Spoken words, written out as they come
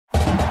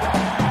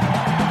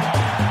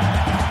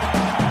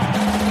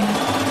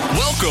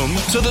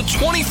Welcome to the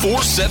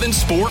 24/7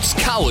 Sports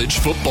College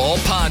Football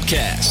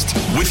Podcast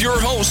with your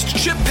hosts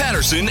Chip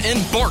Patterson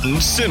and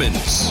Barton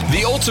Simmons.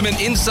 The ultimate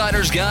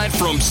insider's guide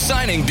from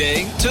signing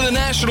day to the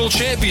national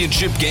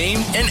championship game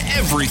and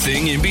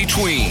everything in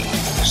between.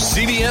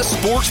 CBS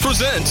Sports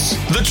presents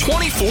the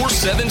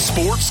 24/7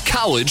 Sports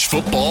College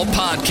Football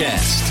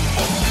Podcast.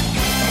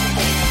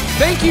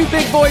 Thank you,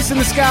 big voice in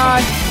the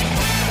sky.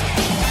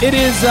 It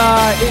is.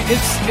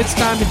 It's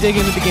time to dig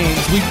into the games.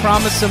 We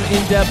promised some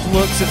in-depth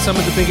looks at some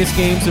of the biggest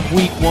games of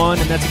Week 1,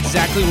 and that's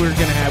exactly what we're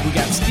going to have. We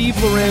got Steve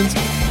Lorenz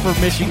for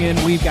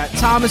Michigan. We've got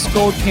Thomas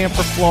Goldkamp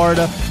for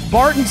Florida.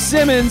 Barton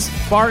Simmons.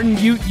 Barton,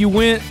 you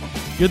went.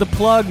 You're the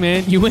plug,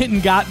 man. You went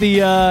and got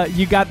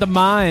the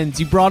minds.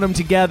 You brought them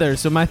together.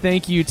 So my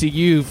thank you to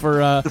you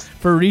for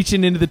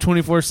reaching into the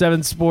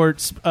 24/7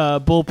 Sports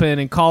bullpen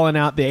and calling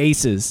out the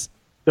aces.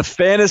 The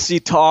fantasy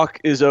talk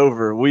is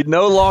over. We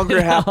no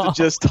longer have to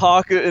just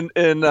talk in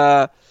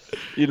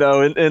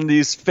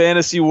these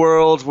fantasy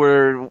worlds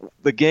where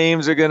the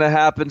games are going to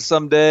happen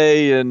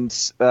someday and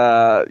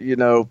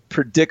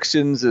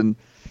predictions and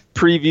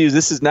previews.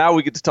 This is now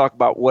we get to talk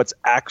about what's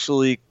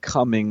actually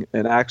coming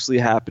and actually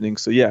happening.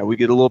 So yeah, we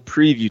get a little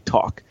preview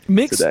talk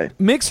today.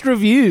 Mixed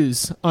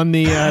reviews on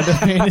the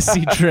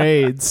fantasy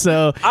trade.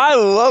 So I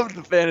love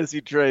the fantasy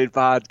trade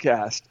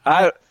podcast.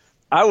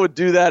 I would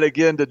do that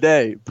again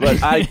today,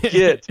 but I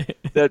get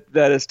that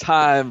it's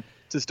time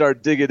to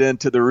start digging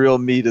into the real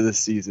meat of the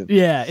season.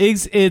 Yeah,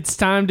 it's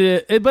time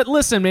to – but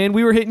listen, man,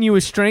 we were hitting you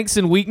with strengths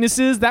and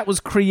weaknesses. That was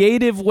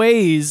creative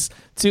ways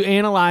to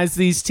analyze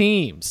these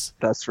teams.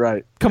 That's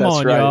right. Come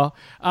on,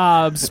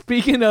 y'all.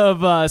 Speaking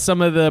of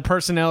some of the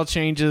personnel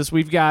changes,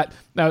 we've got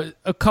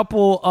a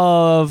couple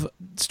of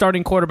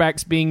starting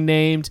quarterbacks being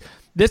named.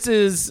 This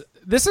is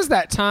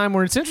that time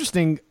where it's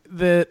interesting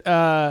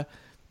that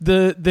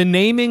the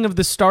naming of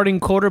the starting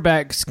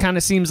quarterbacks kind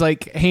of seems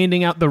like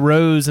handing out the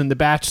rose in The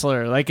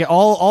Bachelor. Like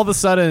all of a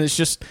sudden, it's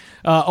just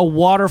a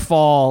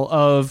waterfall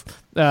of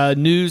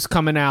news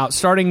coming out.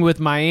 Starting with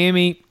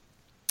Miami,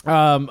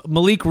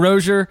 Malik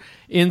Rozier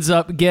ends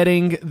up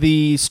getting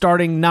the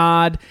starting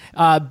nod.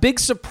 Big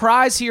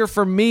surprise here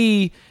for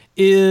me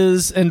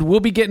is, and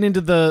we'll be getting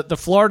into the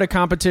Florida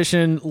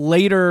competition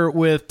later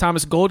with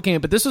Thomas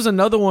Goldkamp, but this was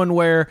another one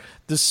where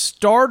the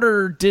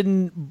starter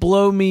didn't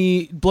blow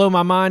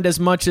my mind as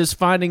much as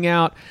finding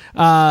out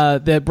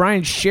that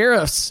Brian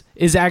Sheriffs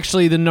is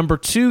actually the number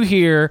 2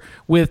 here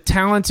with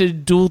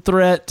talented dual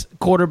threat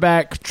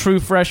quarterback, true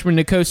freshman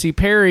N'Kosi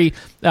Perry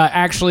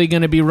actually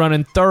going to be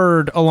running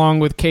third along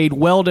with Cade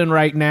Weldon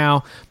right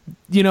now.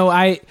 You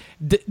know,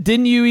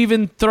 didn't you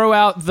even throw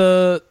out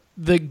the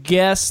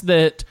guess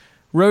that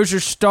Rozier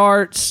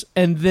starts,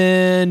 and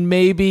then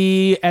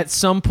maybe at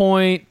some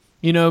point,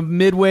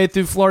 midway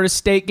through Florida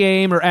State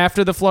game or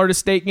after the Florida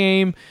State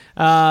game,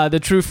 the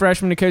true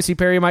freshman N'Kosi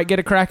Perry might get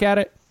a crack at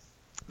it?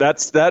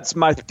 That's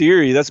my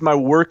theory. That's my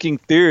working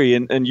theory,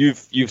 and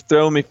you've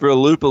thrown me for a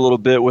loop a little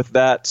bit with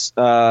that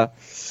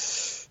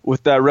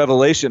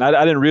revelation. I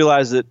didn't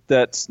realize that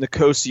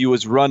N'Kosi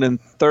was running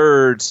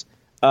third.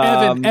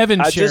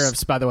 Evan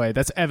Sheriffs, by the way.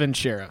 That's Evan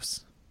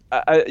Sheriffs.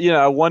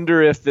 I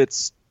wonder if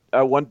it's.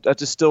 I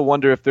just still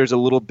wonder if there's a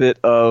little bit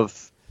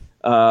of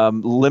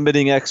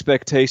limiting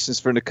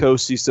expectations for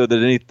N'Kosi, so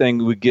that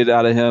anything we get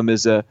out of him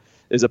is a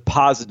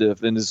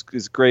positive and is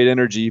great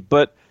energy.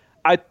 But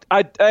I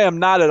am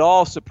not at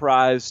all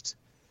surprised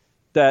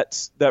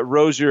that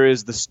Rozier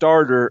is the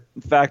starter.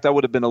 In fact, I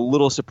would have been a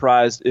little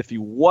surprised if he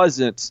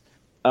wasn't.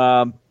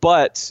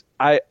 But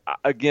I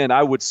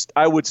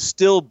would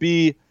still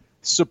be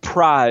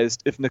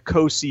surprised if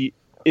N'Kosi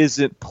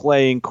isn't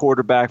playing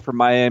quarterback for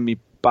Miami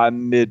by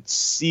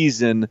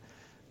mid-season,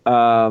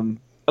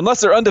 unless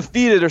they're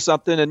undefeated or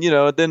something, and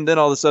then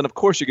all of a sudden, of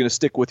course, you're going to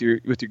stick with your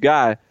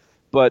guy.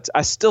 But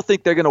I still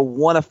think they're going to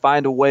want to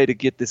find a way to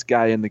get this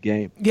guy in the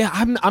game. Yeah,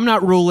 I'm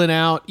not ruling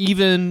out,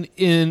 even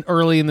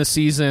early in the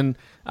season,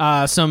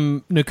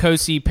 some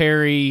N'Kosi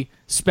Perry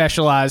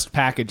specialized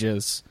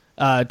packages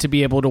to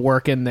be able to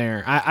work in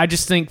there. I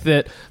just think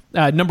that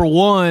number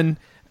one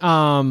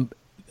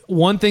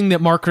thing that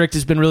Mark Richt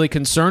has been really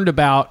concerned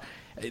about.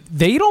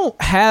 They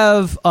don't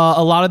have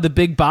a lot of the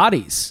big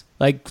bodies,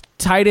 like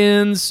tight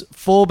ends,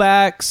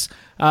 fullbacks.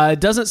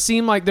 It doesn't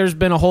seem like there's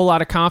been a whole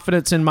lot of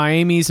confidence in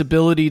Miami's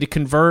ability to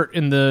convert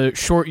in the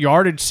short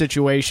yardage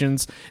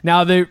situations.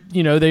 Now they're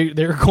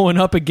going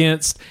up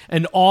against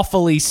an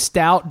awfully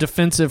stout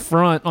defensive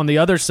front on the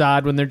other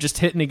side when they're just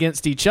hitting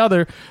against each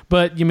other.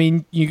 But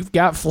you've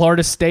got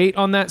Florida State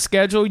on that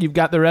schedule. You've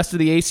got the rest of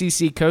the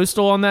ACC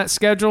Coastal on that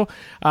schedule.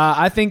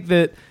 I think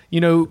that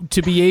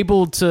to be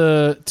able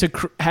to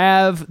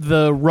have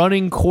the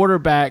running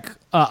quarterback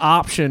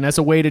option as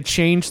a way to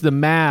change the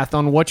math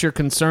on what you're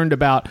concerned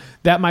about,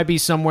 that might be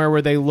somewhere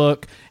where they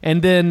look.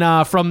 And then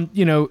from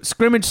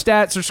scrimmage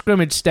stats are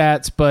scrimmage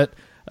stats, but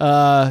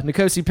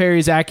N'Kosi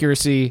Perry's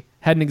accuracy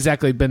hadn't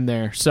exactly been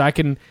there. So I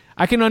can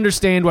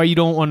understand why you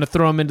don't want to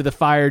throw him into the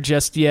fire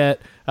just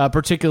yet,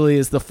 particularly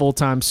as the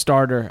full-time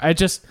starter.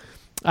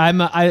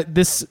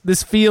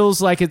 This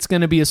feels like it's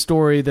going to be a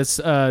story that's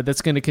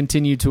going to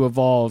continue to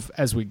evolve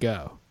as we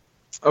go.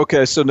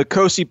 Okay, so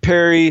N'Kosi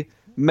Perry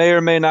may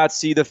or may not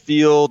see the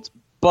field,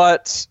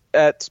 but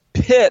at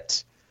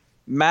Pitt,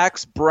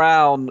 Max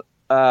Brown,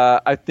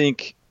 I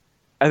think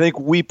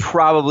we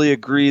probably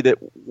agree that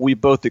we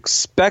both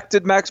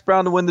expected Max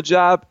Brown to win the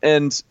job,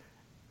 and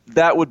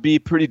that would be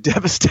pretty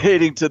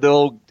devastating to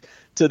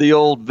the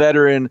old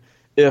veteran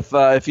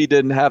if he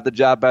didn't have the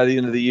job by the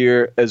end of the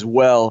year as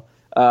well.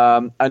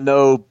 I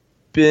know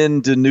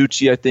Ben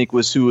DiNucci, I think,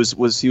 was who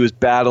he was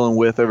battling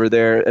with over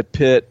there at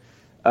Pitt.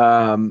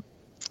 That's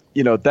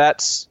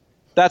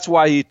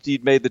why he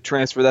made the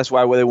transfer. That's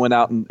why they went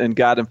out and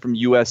got him from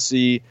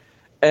USC.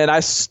 And I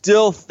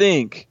still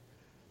think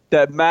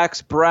that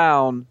Max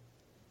Brown,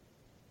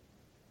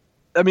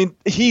 there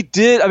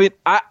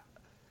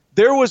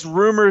was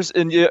rumors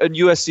in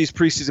USC's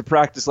preseason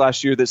practice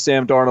last year that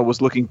Sam Darnold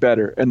was looking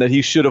better and that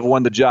he should have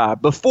won the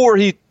job before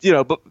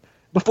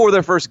before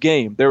their first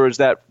game. There was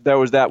that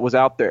was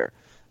out there.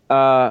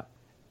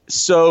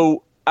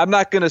 So I'm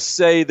not going to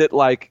say that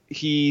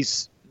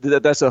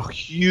that's a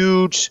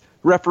huge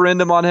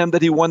referendum on him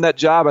that he won that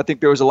job. I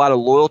think there was a lot of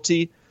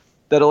loyalty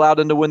that allowed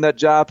him to win that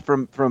job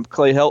from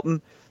Clay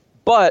Helton.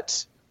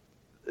 But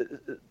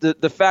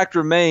the fact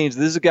remains,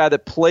 this is a guy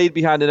that played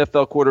behind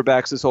NFL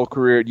quarterbacks his whole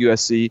career at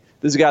USC.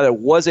 This is a guy that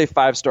was a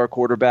 5-star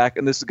quarterback,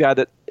 and this is a guy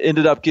that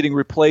ended up getting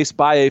replaced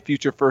by a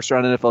future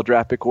first-round NFL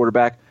draft pick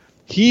quarterback.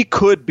 He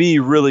could be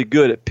really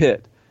good at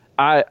Pitt.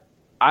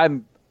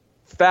 I'm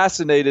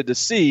fascinated to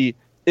see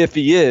if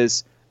he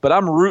is, but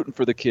I'm rooting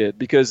for the kid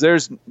because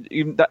I've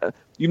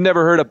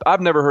never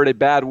heard a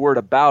bad word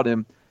about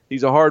him.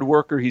 He's a hard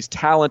worker, he's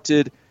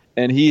talented,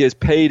 and he has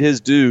paid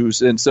his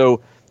dues. And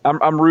so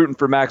I'm rooting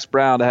for Max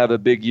Brown to have a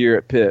big year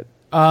at Pitt.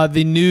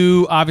 The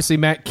new, obviously,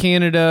 Matt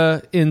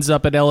Canada ends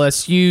up at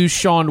LSU.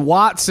 Sean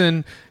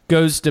Watson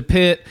goes to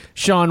Pitt.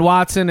 Sean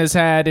Watson has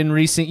had in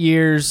recent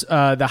years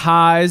the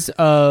highs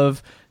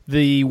of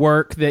the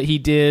work that he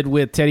did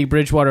with Teddy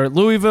Bridgewater at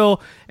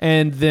Louisville,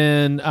 and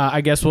then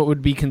I guess what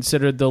would be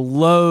considered the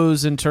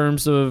lows in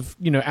terms of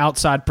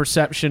outside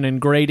perception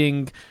and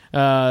grading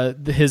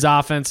his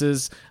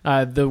offenses,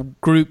 the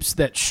groups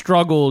that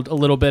struggled a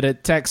little bit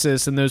at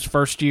Texas in those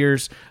first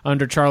years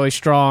under Charlie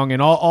Strong,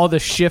 and all the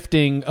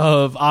shifting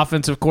of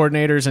offensive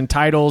coordinators and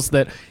titles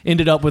that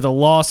ended up with a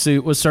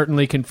lawsuit was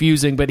certainly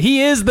confusing. But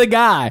he is the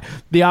guy,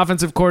 the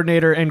offensive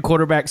coordinator and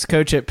quarterbacks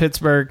coach at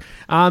Pittsburgh.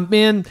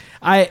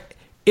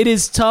 It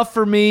is tough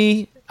for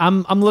me.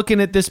 I'm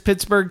looking at this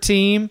Pittsburgh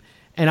team,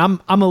 and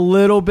I'm a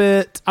little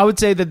bit. I would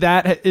say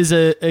that is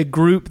a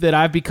group that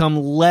I've become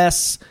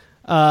less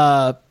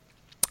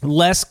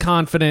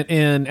confident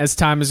in as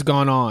time has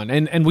gone on.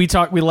 And we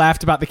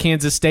laughed about the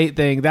Kansas State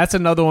thing. That's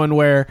another one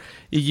where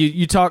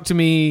you talked to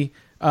me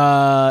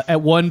at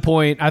one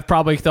point. I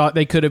probably thought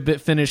they could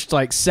have finished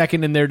like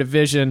second in their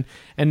division,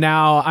 and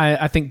now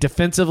I think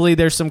defensively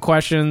there's some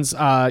questions.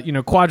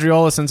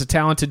 Quadriolison's a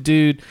talented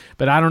dude,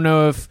 but I don't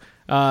know if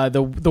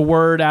the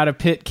word out of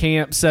Pitt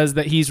camp says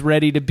that he's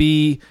ready to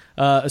be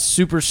a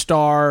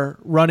superstar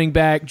running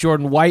back.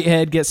 Jordan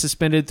Whitehead gets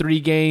suspended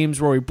 3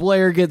 games. Rory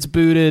Blair gets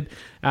booted.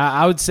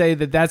 I would say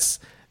this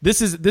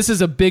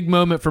is a big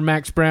moment for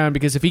Max Brown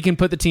because if he can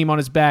put the team on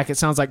his back, it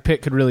sounds like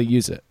Pitt could really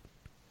use it.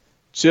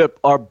 Chip,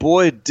 our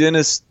boy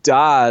Dennis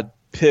Dodd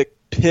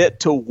picked Pitt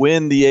to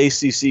win the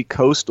ACC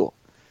Coastal.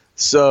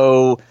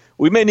 So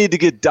we may need to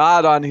get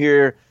Dodd on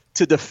here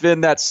to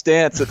defend that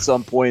stance at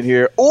some point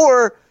here,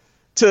 or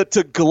to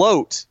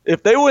gloat.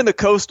 If they win the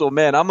Coastal,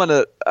 man, I'm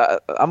gonna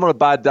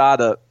buy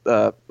Dodd a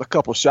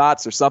couple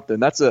shots or something.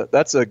 That's a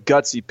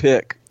gutsy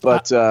pick.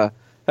 But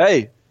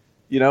hey,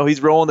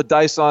 he's rolling the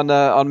dice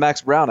on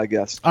Max Brown, I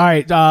guess. All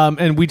right,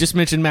 and we just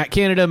mentioned Matt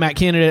Canada at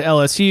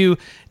LSU.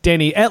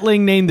 Danny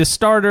Etling named the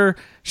starter.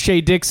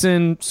 Shea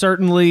Dixon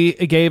certainly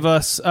gave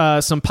us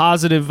some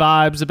positive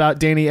vibes about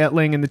Danny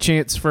Etling and the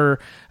chance for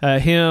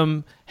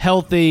him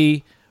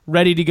healthy,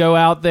 ready to go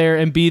out there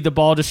and be the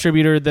ball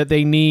distributor that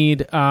they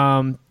need.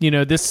 No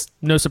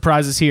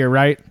surprises here,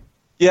 right?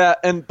 Yeah,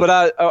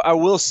 but I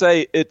will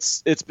say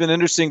it's been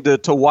interesting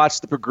to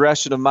watch the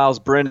progression of Miles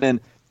Brennan.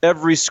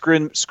 Every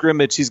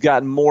scrimmage, he's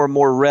gotten more and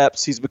more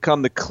reps. He's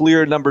become the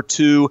clear number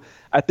 2.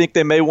 I think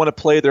they may want to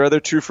play their other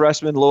true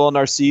freshman, Lowell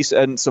Narcisse,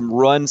 in some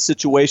run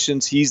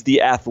situations. He's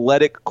the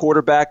athletic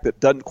quarterback that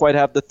doesn't quite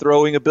have the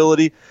throwing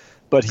ability,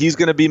 but he's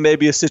going to be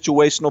maybe a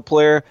situational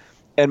player.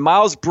 And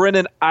Miles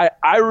Brennan,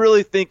 I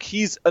really think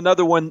he's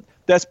another one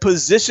that's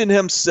positioned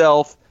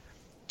himself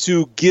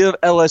to give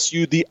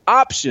LSU the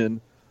option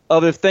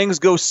of, if things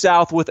go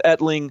south with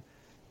Etling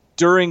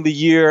during the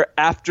year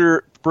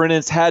after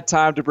Brennan's had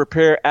time to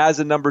prepare as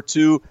a number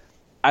 2,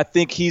 I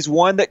think he's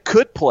one that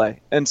could play.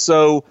 And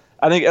so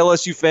I think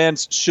LSU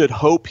fans should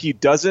hope he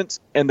doesn't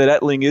and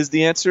that Etling is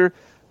the answer.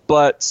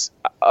 But,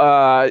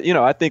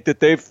 I think that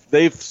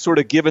they've sort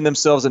of given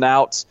themselves an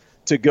out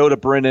to go to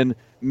Brennan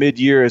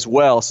mid-year as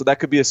well. So that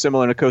could be a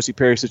similar N'Kosi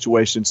Perry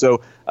situation.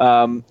 So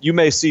you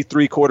may see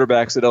 3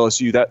 quarterbacks at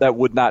LSU. That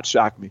would not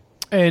shock me.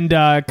 And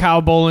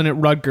Kyle Bolin at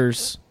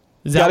Rutgers.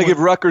 Got to give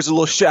Rutgers a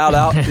little shout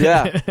out.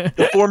 Yeah,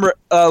 the former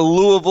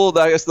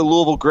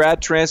Louisville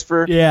grad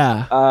transfer.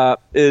 Yeah,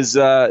 is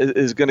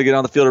going to get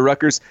on the field at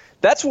Rutgers.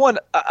 That's one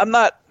I'm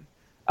not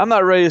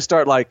ready to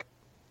start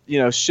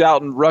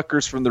shouting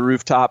Rutgers from the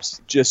rooftops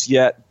just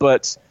yet.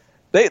 But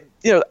they're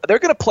going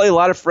to play a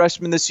lot of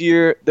freshmen this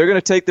year. They're going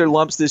to take their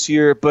lumps this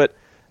year, but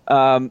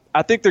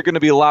I think they're going to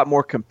be a lot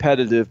more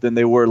competitive than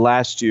they were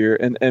last year,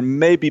 and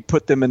maybe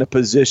put them in a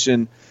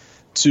position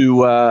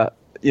to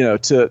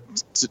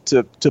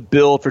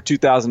build for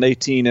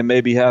 2018 and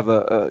maybe have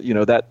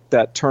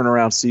that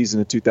turnaround season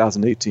in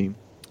 2018.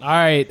 All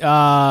right,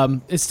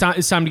 it's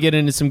time to get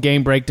into some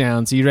game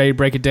breakdowns. Are you ready to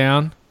break it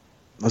down?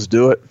 Let's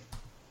do it.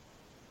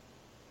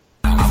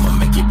 I'ma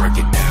make you break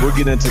it down. We're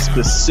getting into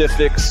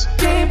specifics.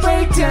 Game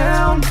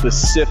breakdown.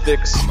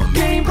 Specifics.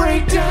 Game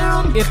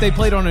breakdown. If they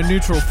played on a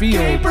neutral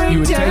field, you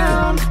would take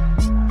them.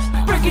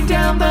 Breaking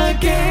down the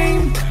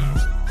game.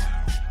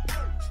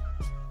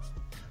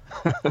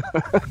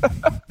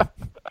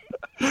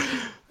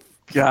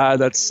 God,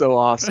 that's so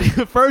awesome.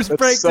 First That's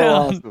breakdown. so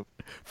awesome.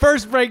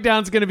 First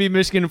breakdown is going to be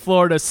Michigan and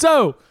Florida.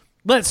 So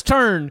let's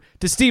turn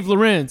to Steve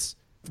Lorenz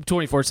from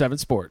 24/7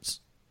 Sports.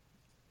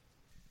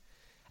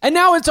 And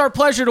now it's our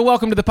pleasure to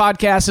welcome to the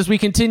podcast as we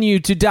continue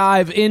to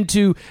dive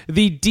into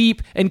the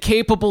deep and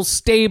capable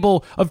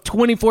stable of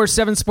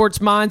 24/7 Sports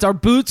minds, our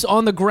boots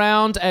on the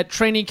ground at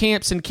training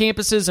camps and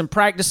campuses and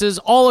practices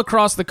all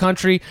across the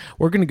country.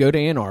 We're going to go to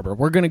Ann Arbor.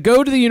 We're going to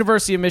go to the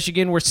University of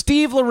Michigan, where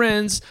Steve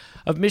Lorenz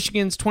of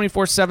Michigan's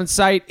 24/7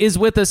 site is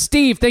with us.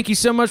 Steve, thank you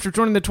so much for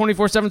joining the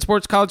 24/7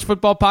 Sports College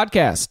Football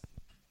Podcast.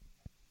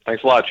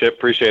 Thanks a lot, Chip.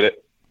 Appreciate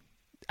it.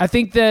 I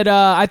think that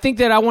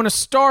I want to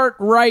start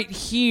right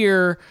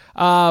here.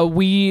 The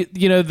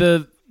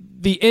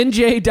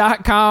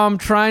NJ.com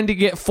trying to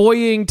get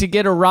foying to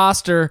get a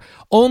roster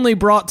only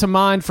brought to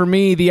mind for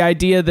me the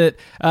idea that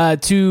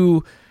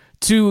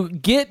to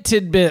get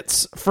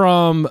tidbits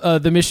from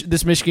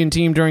this Michigan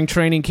team during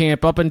training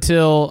camp up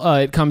until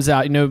it comes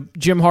out.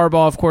 Jim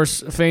Harbaugh, of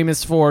course,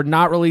 famous for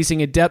not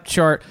releasing a depth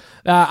chart.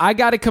 I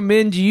got to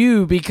commend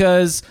you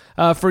because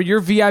for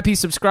your VIP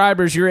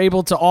subscribers, you're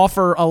able to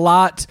offer a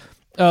lot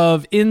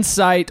of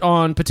insight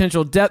on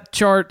potential depth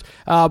chart.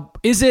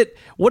 What is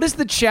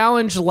the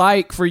challenge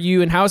like for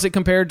you, and how is it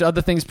compared to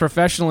other things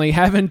professionally,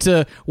 having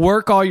to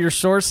work all your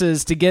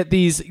sources to get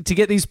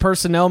these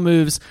personnel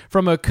moves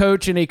from a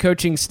coach and a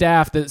coaching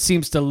staff that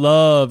seems to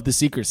love the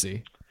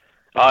secrecy?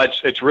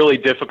 It's really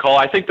difficult.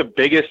 I think the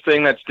biggest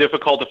thing that's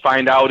difficult to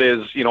find out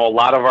is, a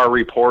lot of our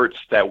reports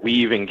that we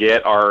even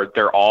get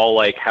they're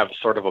all have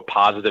sort of a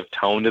positive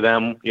tone to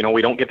them.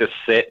 We don't get to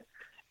sit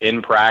in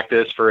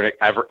practice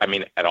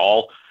at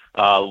all,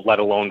 let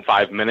alone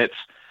 5 minutes,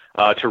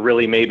 to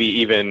really maybe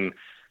even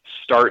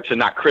start to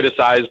not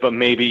criticize, but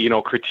maybe,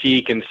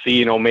 critique and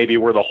see, maybe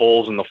where the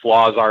holes and the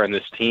flaws are in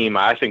this team.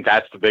 I think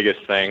that's the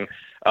biggest thing.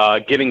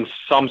 Getting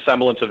some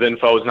semblance of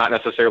info is not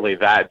necessarily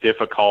that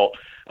difficult.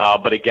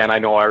 But again, I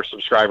know our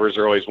subscribers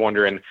are always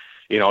wondering,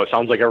 it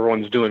sounds like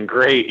everyone's doing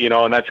great,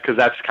 and that's because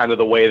that's kind of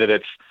the way that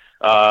it's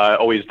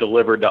always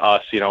delivered to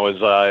us,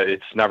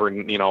 it's never,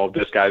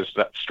 this guy's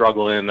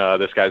struggling,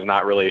 this guy's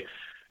not really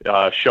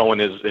showing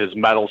his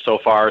mettle so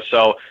far.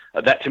 So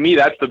that, to me,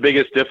 that's the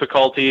biggest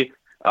difficulty.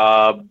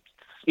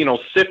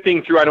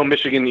 Sifting through, I know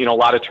Michigan, a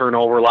lot of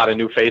turnover, a lot of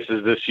new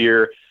faces this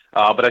year.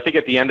 But I think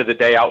at the end of the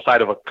day,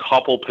 outside of a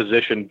couple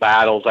position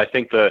battles, I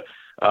think the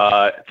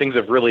things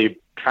have really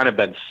kind of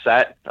been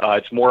set.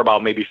 It's more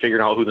about maybe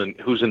figuring out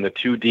who's in the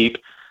two deep.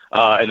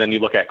 And then you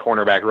look at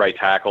cornerback, right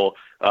tackle,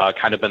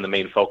 kind of been the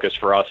main focus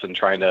for us in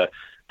trying to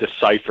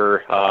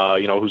decipher,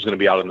 who's going to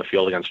be out in the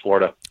field against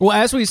Florida. Well,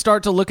 as we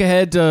start to look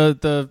ahead to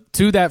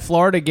that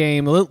Florida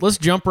game, let's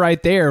jump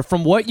right there.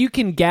 From what you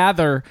can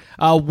gather,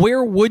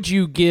 where would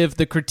you give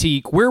the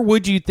critique? Where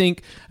would you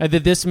think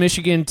that this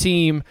Michigan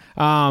team,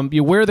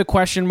 where are the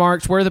question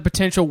marks? Where are the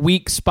potential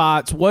weak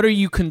spots? What are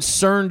you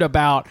concerned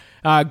about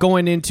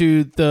going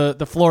into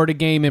the Florida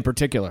game in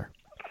particular?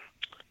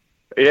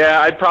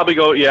 Yeah, I'd probably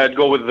go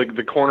with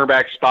the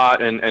cornerback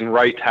spot and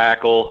right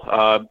tackle.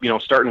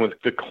 Starting with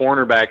the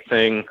cornerback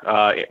thing,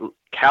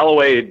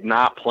 Callaway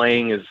not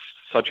playing is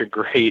such a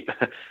great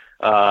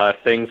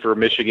thing for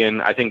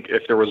Michigan. I think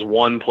if there was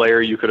one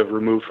player you could have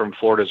removed from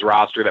Florida's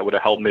roster that would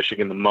have helped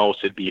Michigan the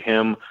most, it'd be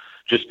him,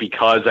 just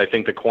because I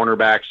think the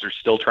cornerbacks are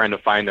still trying to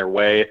find their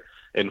way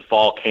in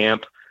fall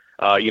camp.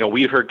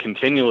 We've heard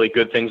continually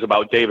good things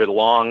about David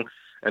Long,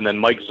 and then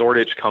Mike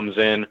Zordich comes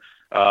in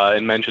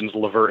and mentions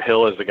Lavert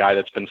Hill as the guy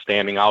that's been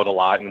standing out a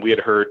lot. And we had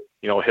heard,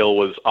 Hill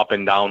was up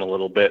and down a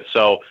little bit.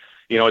 So,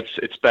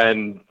 it's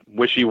been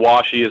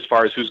wishy-washy as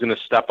far as who's going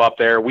to step up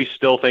there. We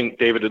still think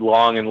David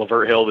Long and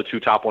Lavert Hill, the two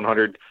top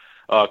 100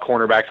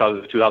 cornerbacks out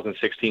of the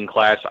 2016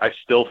 class, I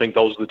still think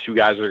those are the two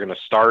guys that are going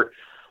to start.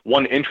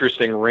 One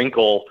interesting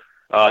wrinkle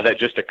that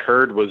just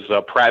occurred was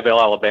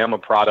Prattville, Alabama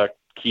product,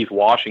 Keith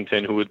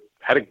Washington, who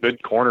had a good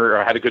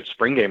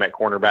spring game at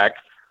cornerback,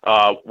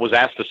 was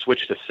asked to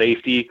switch to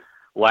safety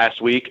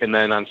last week, and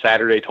then on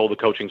Saturday told the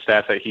coaching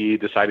staff that he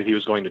decided he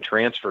was going to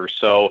transfer.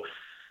 So,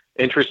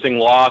 interesting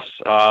loss.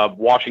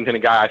 Washington, a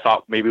guy I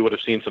thought maybe would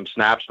have seen some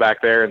snaps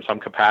back there in some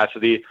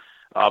capacity.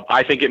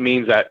 I think it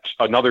means that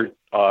another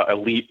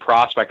elite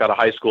prospect out of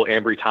high school,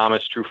 Ambry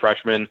Thomas, true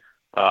freshman,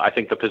 I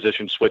think the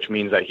position switch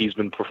means that he's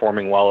been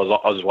performing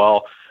well as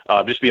well.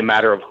 Just be a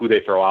matter of who they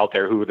throw out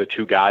there, who are the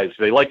two guys.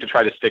 They like to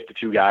try to stick to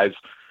two guys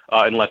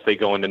unless they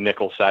go into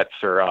nickel sets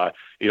or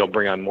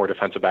bring on more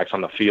defensive backs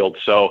on the field.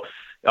 So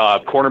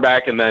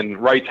cornerback and then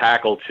right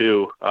tackle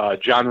too.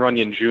 John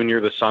Runyon Jr.,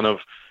 the son of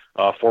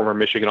former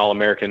Michigan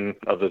All-American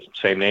of the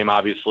same name,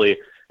 obviously,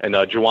 and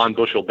Jawan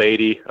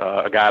Bushell-Beatty,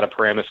 a guy out of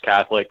Paramus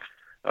Catholic,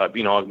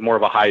 more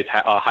of a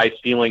high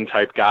ceiling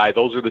type guy.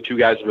 Those are the two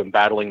guys who've been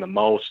battling the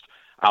most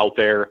out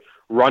there.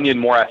 Runyon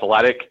more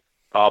athletic,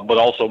 but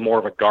also more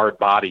of a guard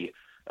body.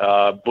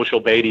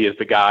 Bushell-Beatty is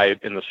the guy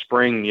in the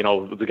spring,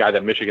 the guy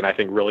that Michigan, I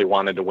think, really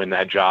wanted to win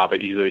that job.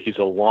 He's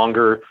a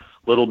longer,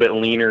 little bit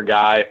leaner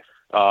guy.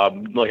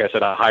 Like I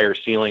said, a higher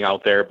ceiling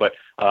out there, but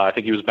I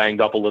think he was banged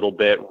up a little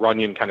bit.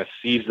 Runyon kind of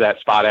seized that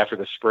spot after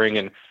the spring,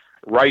 and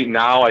right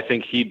now I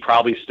think he'd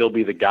probably still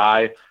be the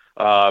guy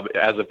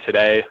as of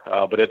today,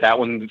 but that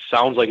one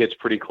sounds like it's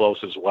pretty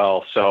close as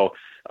well. So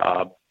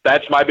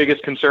that's my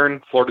biggest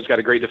concern. Florida's got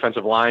a great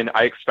defensive line.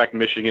 I expect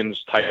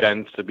Michigan's tight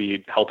ends to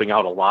be helping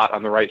out a lot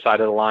on the right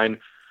side of the line,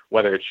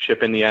 whether it's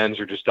chipping the ends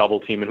or just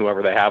double teaming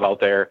whoever they have out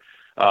there.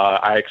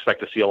 I expect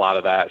to see a lot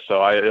of that,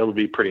 so it'll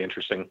be pretty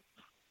interesting.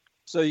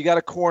 So you got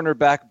a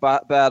cornerback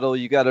battle,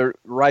 you got a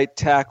right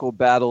tackle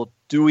battle.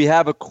 Do we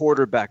have a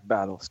quarterback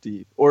battle,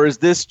 Steve? Or is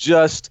this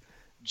just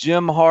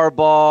Jim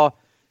Harbaugh,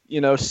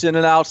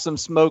 sending out some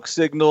smoke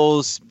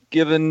signals,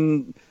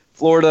 giving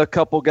Florida a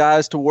couple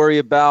guys to worry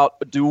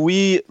about? Do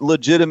we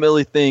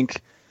legitimately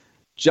think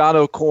John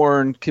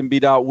O'Korn can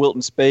beat out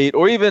Wilton Speight?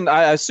 Or even,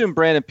 I assume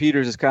Brandon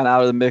Peters is kind of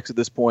out of the mix at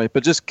this point,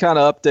 but just kind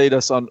of update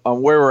us on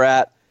where we're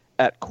at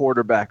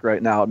quarterback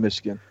right now at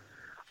Michigan.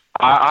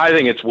 I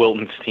think it's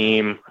Wilton's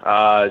team.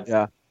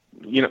 Yeah.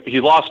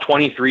 He lost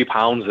 23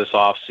 pounds this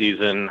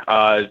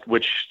offseason,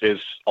 which is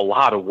a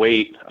lot of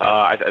weight.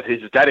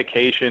 His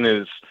dedication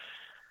is,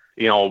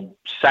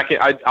 second.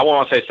 I won't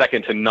want to say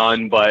second to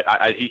none, but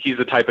he's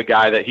the type of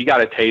guy that he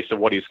got a taste of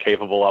what he's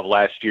capable of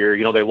last year.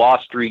 They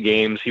lost 3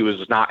 games. He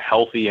was not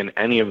healthy in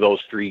any of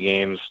those 3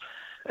 games.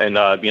 And,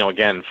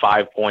 again,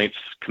 5 points,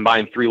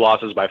 combined 3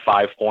 losses by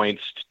 5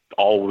 points,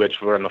 all of which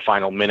were in the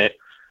final minute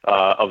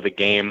of the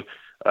game.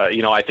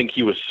 I think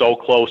he was so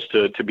close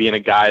to being a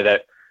guy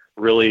that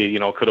really,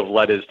 could have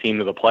led his team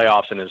to the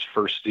playoffs in his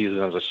first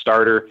season as a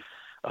starter.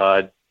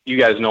 You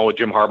guys know what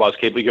Jim Harbaugh's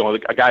capable.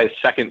 A guy is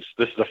second.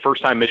 This is the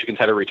first time Michigan's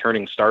had a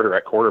returning starter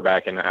at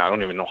quarterback, and I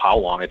don't even know how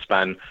long it's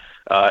been.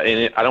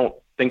 I don't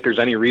think there's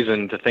any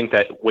reason to think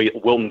that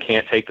Wilton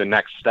can't take the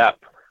next step,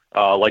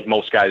 like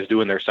most guys do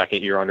in their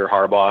second year under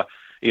Harbaugh.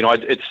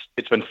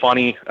 It's been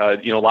funny. A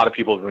lot of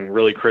people have been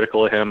really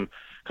critical of him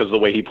because of the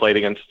way he played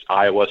against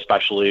Iowa,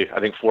 especially.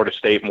 I think Florida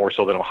State more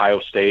so than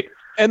Ohio State.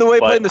 And the way he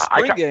played in the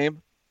spring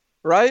game,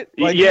 right?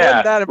 Yeah, he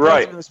wasn't that impressive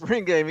right. in the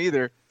spring game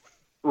either.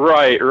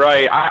 Right.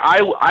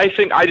 I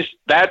think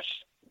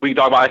we can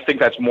talk about. I think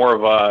that's more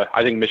of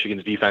I think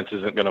Michigan's defense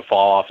isn't going to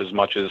fall off as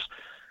much as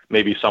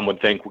maybe some would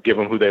think,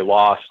 given who they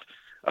lost.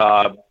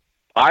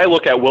 I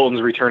look at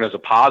Wilton's return as a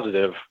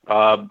positive.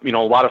 A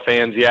lot of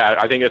fans,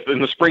 I think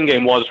in the spring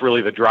game was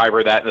really the driver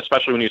of that, and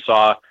especially when you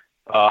saw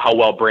how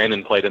well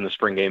Brandon played in the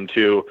spring game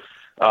too.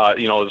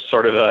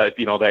 Sort of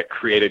that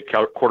created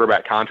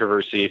quarterback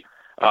controversy.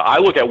 I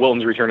look at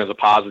Wilton's return as a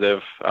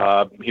positive.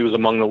 He was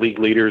among the league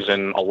leaders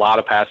in a lot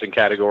of passing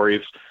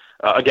categories.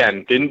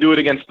 Again, didn't do it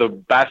against the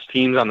best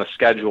teams on the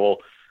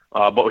schedule,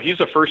 but he's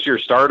a first-year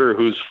starter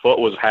whose foot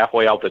was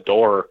halfway out the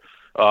door,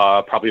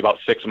 probably about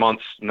 6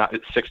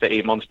 to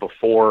 8 months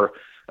before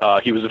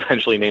he was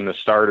eventually named the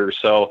starter.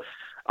 So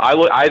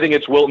I think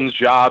it's Wilton's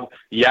job.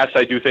 Yes,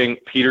 I do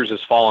think Peters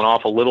has fallen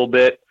off a little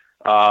bit.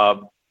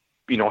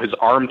 His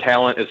arm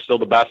talent is still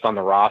the best on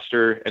the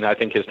roster, and I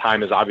think his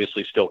time is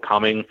obviously still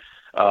coming.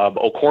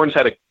 O'Korn's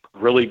had a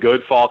really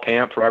good fall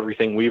camp for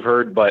everything we've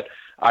heard, but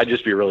I'd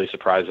just be really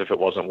surprised if it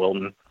wasn't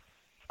Wilton.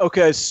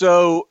 Okay,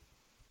 so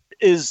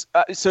it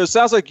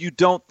sounds like you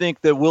don't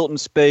think that Wilton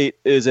Speight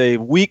is a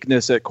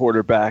weakness at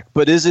quarterback,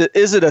 but is it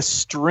a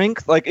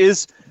strength?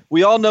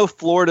 We all know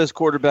Florida's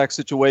quarterback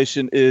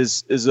situation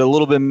is a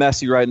little bit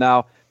messy right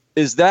now.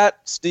 Is that,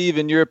 Steve,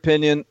 in your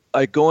opinion,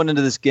 going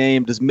into this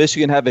game, does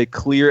Michigan have a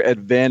clear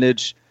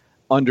advantage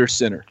under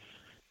center?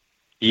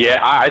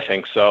 Yeah, I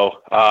think so.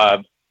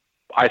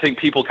 I think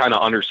people kind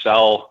of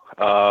undersell,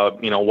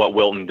 what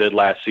Wilton did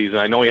last season.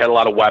 I know he had a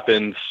lot of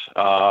weapons,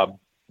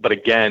 but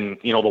again,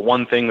 the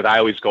one thing that I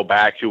always go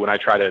back to when I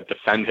try to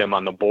defend him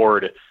on the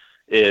board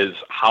is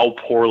how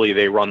poorly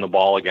they run the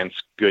ball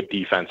against good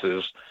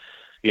defenses.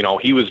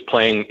 He was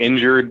playing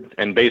injured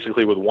and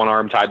basically with one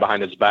arm tied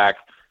behind his back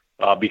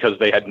because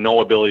they had no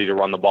ability to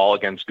run the ball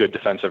against good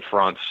defensive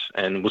fronts,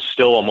 and was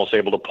still almost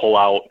able to pull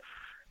out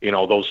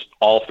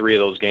all 3 of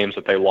those games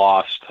that they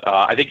lost.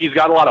 I think he's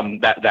got a lot of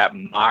that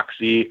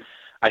moxie.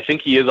 I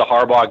think he is a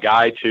Harbaugh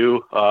guy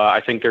too.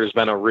 I think there's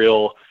been a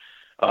real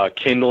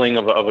kindling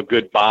of a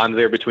good bond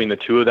there between the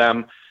two of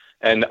them.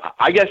 And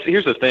I guess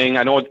here's the thing.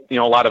 I know, a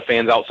lot of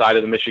fans outside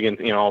of the Michigan,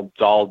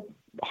 it's all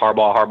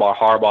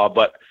Harbaugh,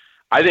 but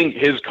I think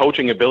his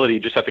coaching ability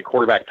just at the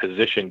quarterback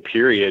position,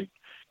 period,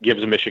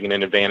 gives Michigan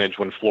an advantage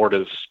when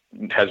Florida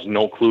has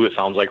no clue, it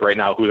sounds like right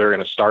now, who they're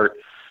going to start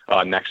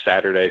next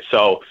Saturday.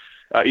 So,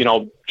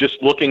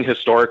 just looking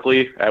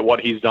historically at what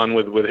he's done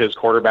with his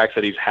quarterbacks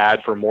that he's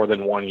had for more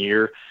than 1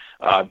 year,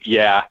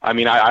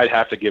 I'd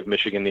have to give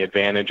Michigan the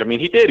advantage.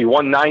 He did. He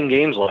won 9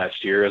 games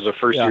last year as a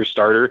first-year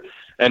starter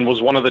and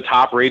was one of the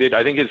top-rated.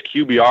 I think his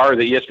QBR,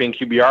 the ESPN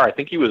QBR, I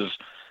think he was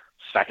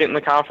second in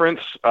the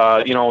conference.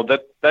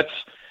 That's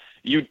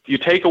you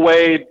take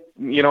away.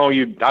 I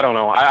don't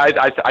know.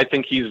 I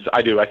think he's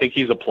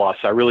a plus.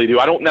 I really do.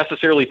 I don't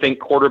necessarily think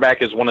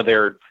quarterback is one of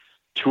their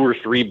 2 or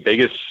 3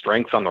 biggest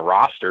strengths on the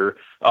roster,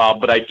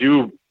 but I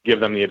do give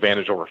them the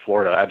advantage over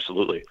Florida.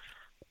 Absolutely.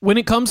 When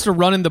it comes to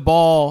running the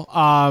ball,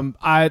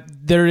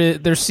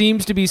 there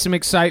seems to be some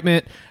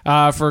excitement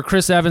for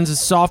Chris Evans'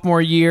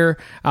 sophomore year.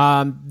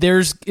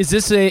 Is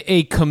this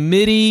a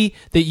committee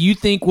that you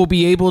think will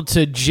be able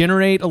to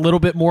generate a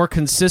little bit more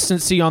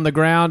consistency on the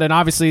ground? And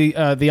obviously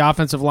the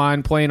offensive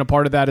line playing a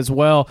part of that as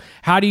well.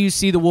 How do you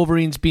see the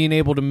Wolverines being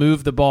able to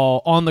move the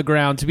ball on the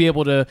ground to be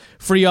able to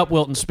free up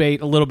Wilton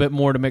Speight a little bit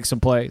more to make some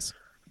plays?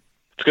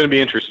 It's going to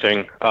be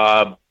interesting.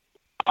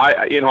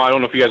 I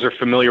don't know if you guys are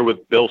familiar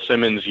with Bill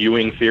Simmons'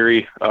 Ewing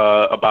theory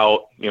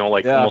about,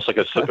 almost like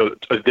a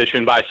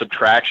addition by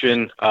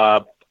subtraction.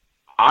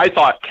 I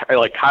thought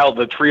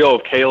the trio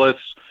of Kyle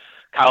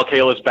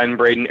Kalis, Ben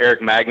Braden,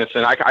 Eric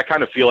Magnuson, I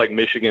kind of feel like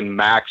Michigan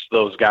maxed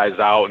those guys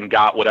out and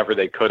got whatever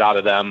they could out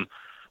of them,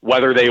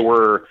 whether they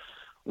were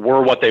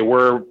what they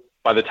were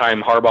by the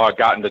time Harbaugh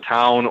got into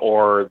town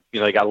or,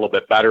 they got a little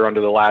bit better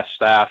under the last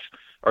staff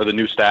or the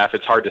new staff.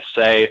 It's hard to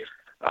say.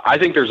 I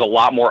think there's a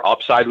lot more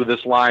upside with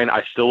this line.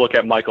 I still look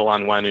at Michael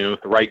Onwenu,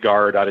 the right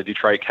guard out of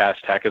Detroit Cass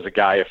Tech, as a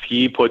guy. If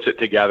he puts it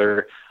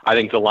together, I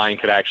think the line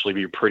could actually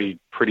be pretty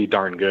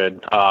darn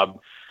good.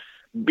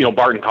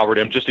 Barton covered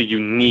him, just a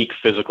unique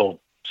physical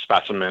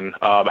specimen.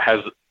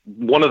 Has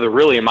one of the,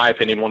 really, in my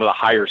opinion, one of the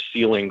higher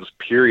ceilings,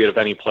 period, of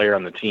any player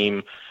on the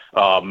team.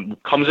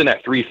 Comes in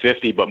at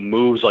 350, but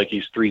moves like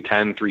he's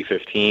 310,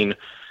 315.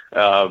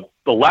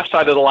 The left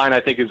side of the line,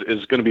 I think,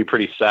 is going to be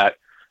pretty set.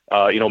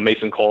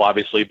 Mason Cole,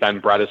 obviously.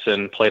 Ben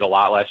Bredesen played a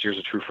lot last year as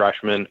a true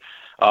freshman.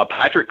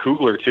 Patrick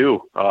Kugler,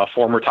 too,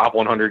 former top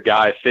 100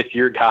 guy,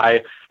 fifth-year guy,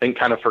 I think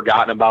kind of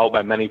forgotten about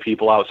by many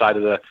people outside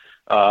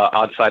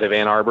of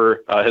Ann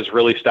Arbor, has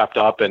really stepped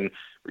up. And,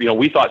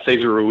 we thought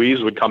Cesar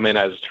Ruiz would come in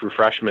as true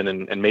freshman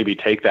and maybe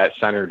take that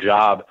center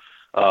job.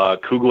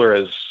 Kugler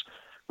has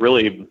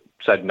really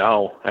said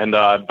no, and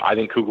I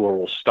think Kugler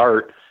will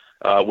start.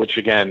 Which,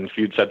 again, if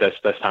you'd said this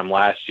time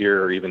last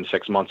year or even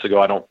 6 months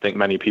ago, I don't think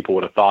many people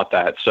would have thought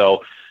that.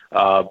 So,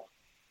 I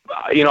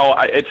think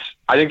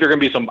there are going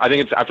to be some. I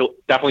think it's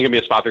definitely going to be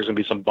a spot. There's going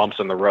to be some bumps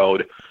in the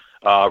road.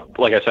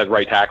 Like I said,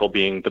 right tackle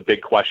being the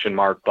big question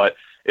mark. But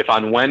if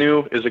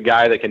Onwenu is a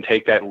guy that can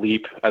take that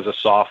leap as a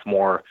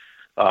sophomore,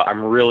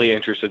 I'm really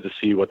interested to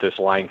see what this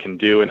line can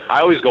do. And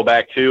I always go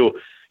back to,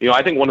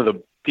 I think one of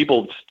the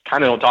people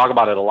kind of don't talk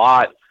about it a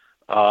lot.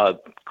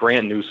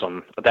 Grant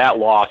Newsome, that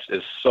loss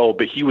is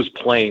but he was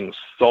playing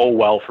so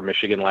well for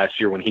Michigan last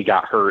year when he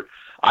got hurt.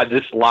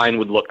 This line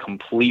would look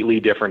completely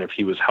different if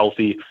he was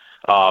healthy.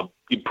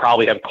 You'd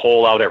probably have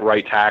Cole out at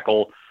right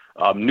tackle.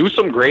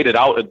 Newsome graded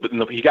out.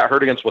 He got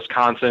hurt against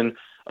Wisconsin.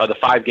 The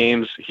 5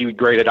 games, he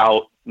graded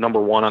out number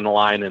 1 on the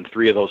line in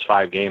 3 of those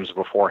 5 games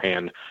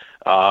beforehand.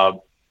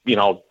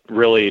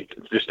 Really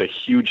just a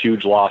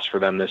huge loss for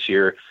them this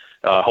year.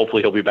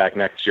 Hopefully he'll be back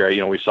next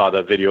year. We saw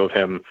the video of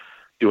him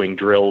doing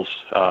drills.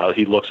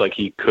 He looks like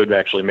he could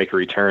actually make a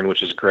return,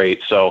 which is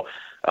great. So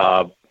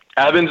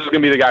Evans is going to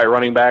be the guy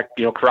running back.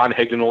 Karan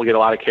Higdon will get a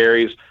lot of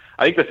carries.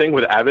 I think the thing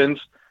with Evans,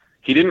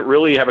 he didn't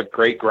really have a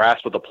great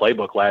grasp of the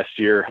playbook last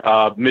year.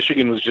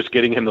 Michigan was just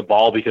getting him the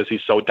ball because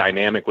he's so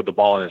dynamic with the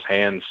ball in his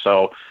hands.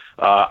 So,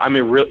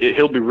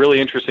 he'll be really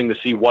interesting to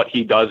see what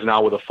he does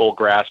now with a full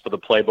grasp of the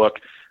playbook.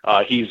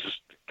 He's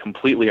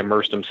completely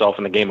immersed himself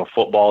in the game of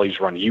football. He's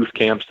run youth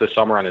camps this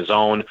summer on his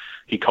own.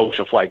 He coached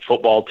a flag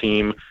football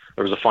team.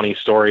 There was a funny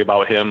story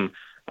about him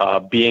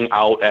being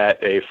out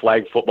at a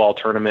flag football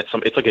tournament.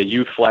 It's like a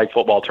youth flag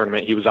football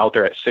tournament. He was out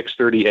there at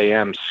 6:30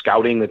 a.m.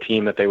 scouting the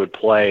team that they would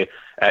play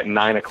at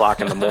 9 o'clock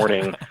in the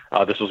morning.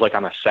 This was like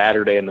on a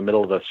Saturday in the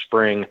middle of the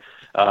spring.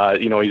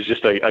 He's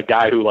just a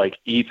guy who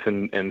eats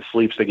and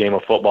sleeps the game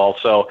of football.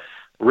 So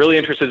really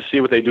interested to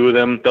see what they do with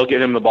him. They'll get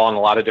him the ball in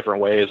a lot of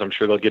different ways. I'm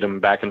sure they'll get him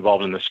back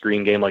involved in the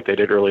screen game like they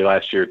did early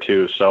last year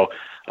too. So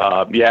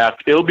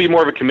it'll be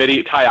more of a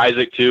committee. Ty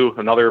Isaac too,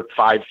 another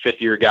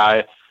 5th-year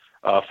guy,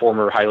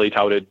 former highly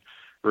touted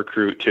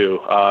recruit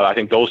too. I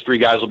think those 3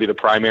 guys will be the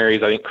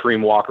primaries. I think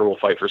Kareem Walker will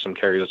fight for some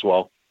carries as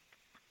well.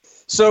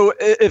 So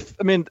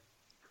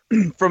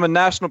from a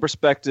national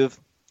perspective,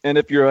 and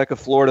if you're a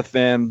Florida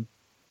fan,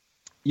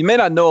 you may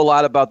not know a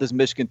lot about this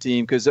Michigan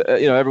team because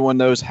everyone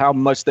knows how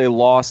much they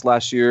lost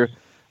last year.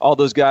 All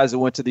those guys that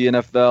went to the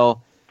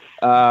NFL.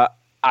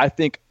 I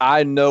think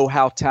I know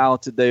how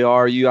talented they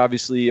are. You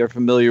obviously are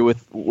familiar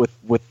with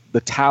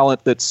the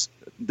talent that's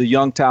the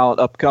young talent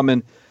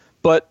upcoming.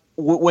 But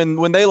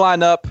when they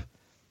line up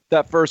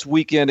that first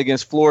weekend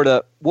against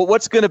Florida,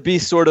 what's going to be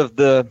sort of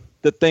the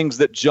things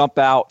that jump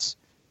out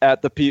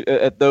at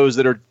those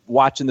that are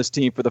watching this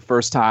team for the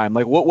first time?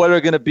 Like what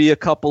are going to be a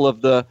couple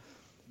of the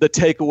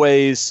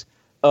takeaways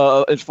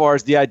as far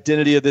as the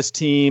identity of this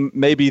team,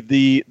 maybe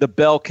the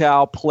bell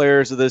cow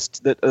players of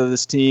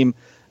this team,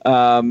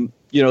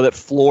 that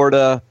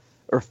Florida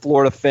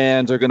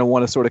fans are going to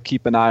want to sort of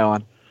keep an eye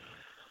on?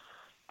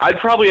 I'd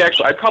probably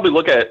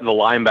look at the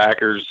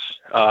linebackers.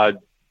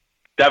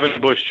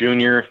 Devin Bush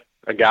Jr.,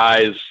 a guy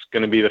is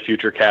going to be the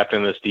future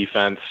captain of this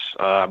defense.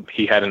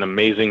 He had an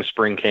amazing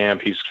spring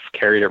camp. He's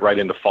carried it right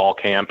into fall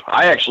camp.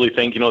 I actually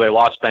think, they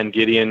lost Ben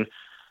Gideon.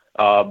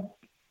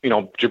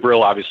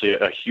 Jabril, obviously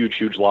a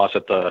huge loss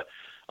at the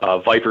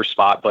Viper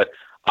spot, but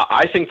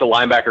I think the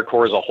linebacker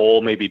core as a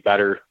whole may be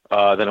better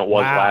than it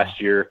was last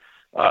year.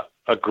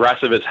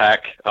 Aggressive as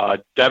heck.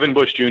 Devin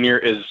Bush Jr.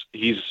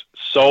 he's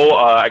so,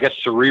 I guess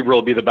cerebral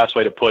would be the best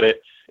way to put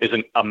it, is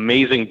an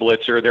amazing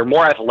blitzer. They're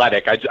more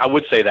athletic. I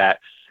would say that.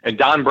 And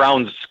Don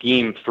Brown's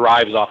scheme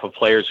thrives off of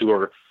players who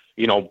are,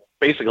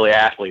 basically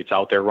athletes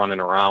out there running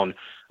around.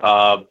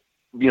 I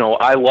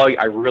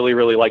really,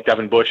 really like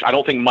Devin Bush. I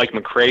don't think Mike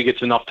McCray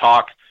gets enough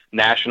talk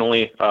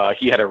nationally.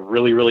 He had a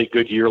really, really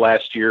good year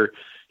last year.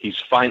 He's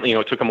finally,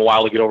 it took him a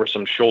while to get over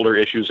some shoulder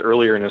issues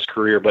earlier in his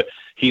career, but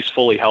he's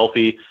fully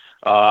healthy.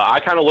 I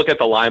kind of look at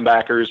the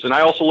linebackers, and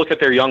I also look at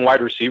their young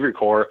wide receiver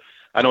core.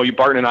 I know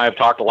Barton and I have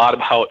talked a lot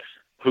about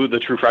who the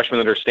true freshmen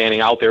that are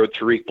standing out there with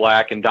Tariq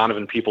Black and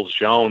Donovan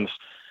Peoples-Jones.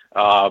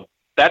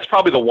 That's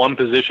probably the one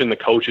position the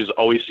coaches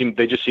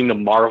they just seem to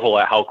marvel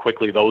at how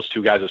quickly those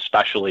two guys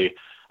especially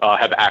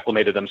have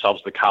acclimated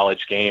themselves to the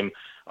college game.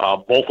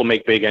 Both will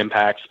make big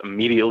impacts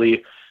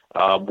immediately.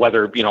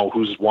 Whether,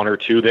 who's one or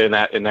two in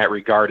that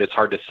regard, it's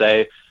hard to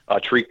say.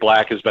 Tariq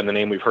Black has been the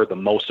name we've heard the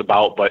most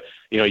about, but,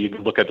 you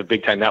can look at the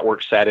Big Ten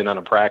Network sat in on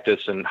a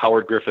practice, and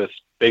Howard Griffith's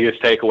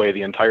biggest takeaway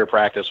the entire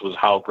practice was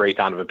how great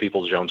Donovan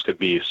Peoples-Jones could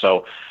be.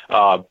 So,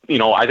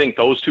 I think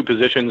those two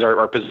positions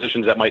are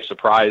positions that might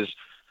surprise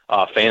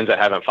fans that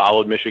haven't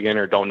followed Michigan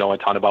or don't know a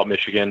ton about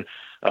Michigan.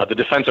 The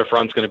defensive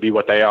front's going to be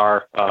what they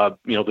are.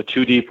 The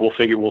two deep,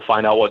 we'll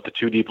find out what the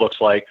two deep looks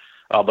like.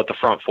 But the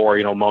front four,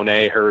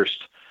 Monet,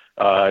 Hurst,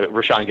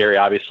 Rashawn Gary,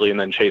 obviously, and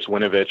then Chase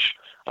Winovich,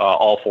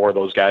 all four of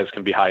those guys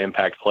can be high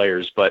impact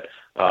players. But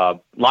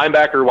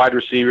linebacker, wide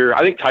receiver,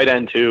 I think tight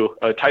end too.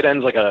 Tight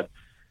end's like a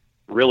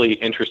really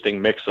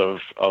interesting mix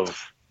of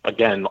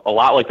again, a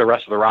lot like the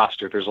rest of the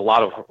roster. There's a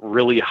lot of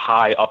really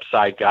high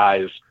upside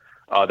guys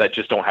that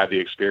just don't have the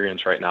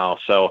experience right now.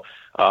 So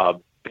the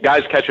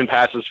guys catching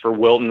passes for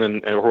Wilton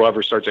and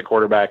whoever starts at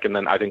quarterback, and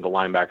then I think the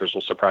linebackers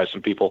will surprise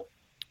some people.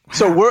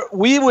 So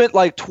we went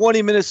like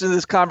 20 minutes into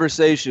this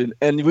conversation,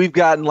 and we've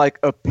gotten like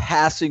a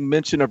passing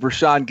mention of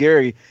Rashawn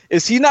Gary.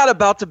 Is he not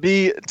about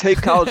to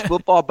take college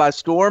football by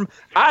storm?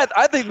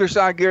 I think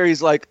Rashawn Gary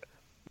is like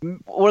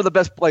one of the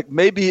best, like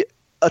maybe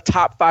a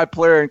top 5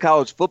 player in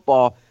college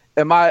football.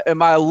 Am I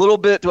a little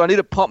bit? Do I need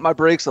to pump my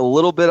brakes a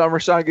little bit on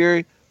Rashawn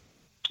Gary?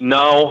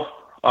 No.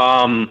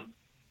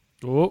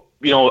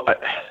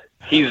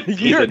 He's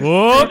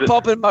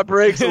pumping my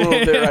brakes a little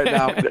bit right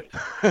now.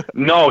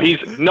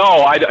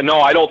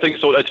 I don't think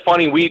so. It's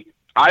funny.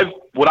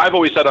 What I've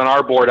always said on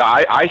our board,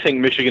 I think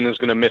Michigan is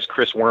going to miss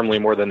Chris Wormley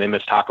more than they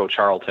miss Taco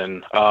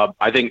Charlton.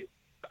 I think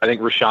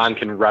Rashawn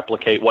can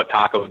replicate what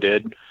Taco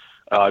did.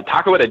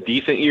 Taco had a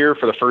decent year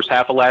for the first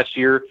half of last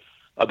year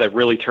that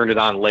really turned it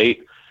on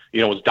late.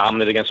 Was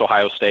dominant against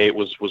Ohio State,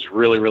 was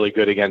really, really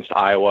good against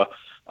Iowa,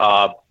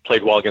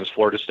 played well against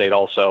Florida State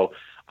also.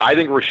 I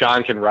think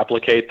Rashawn can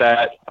replicate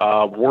that.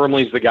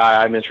 Wormley's the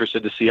guy I'm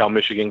interested to see how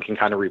Michigan can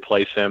kind of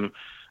replace him,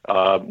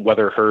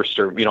 whether Hurst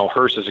or,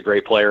 Hurst is a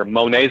great player.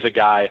 Monet's a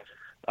guy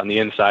on the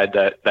inside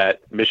that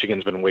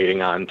Michigan's been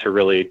waiting on to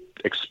really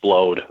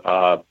explode.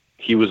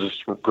 He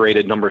was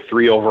graded number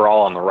 3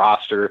 overall on the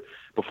roster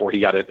before he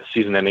got a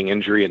season-ending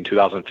injury in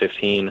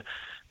 2015.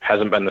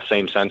 Hasn't been the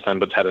same since then,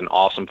 but's had an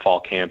awesome fall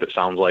camp, it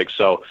sounds like.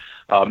 So,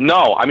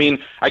 no, I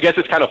mean, I guess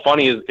it's kind of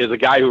funny is a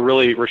guy who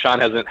really, Rashawn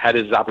hasn't had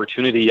his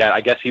opportunity yet.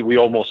 I guess we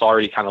almost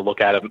already kind of look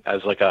at him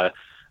as like a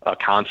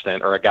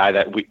constant or a guy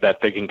that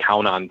they can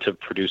count on to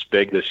produce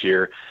big this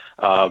year.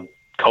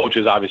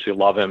 Coaches obviously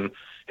love him.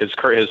 His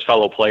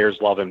fellow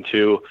players love him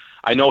too.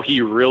 I know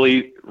he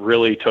really,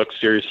 really took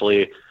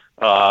seriously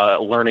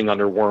learning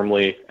under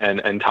Wormley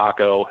and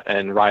Taco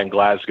and Ryan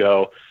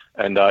Glasgow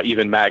and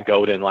even Matt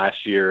Godin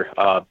last year,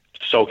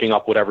 soaking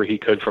up whatever he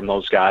could from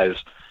those guys.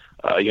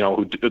 All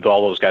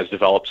those guys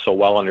developed so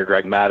well under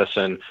Greg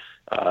Madison.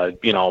 I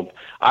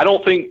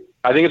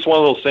think it's one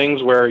of those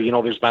things where,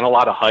 there's been a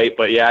lot of hype,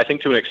 but yeah, I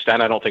think to an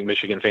extent, I don't think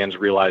Michigan fans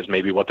realize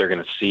maybe what they're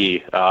going to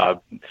see.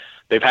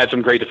 They've had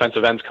some great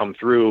defensive ends come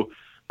through,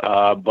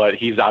 but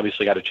he's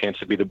obviously got a chance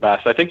to be the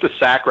best. I think the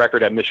sack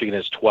record at Michigan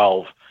is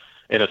 12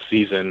 in a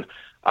season.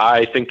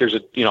 I think there's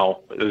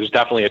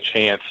definitely a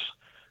chance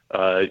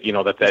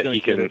that he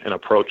can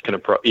approach.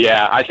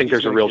 Yeah, I think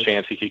there's a real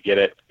chance he could get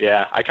it.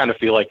 Yeah, I kind of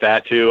feel like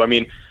that too. I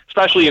mean,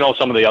 especially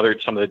some of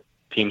the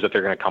teams that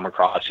they're going to come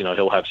across.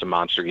 He'll have some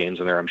monster games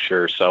in there, I'm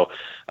sure. So,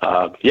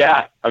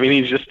 yeah, I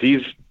mean,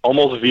 he's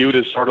almost viewed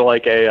as sort of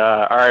like all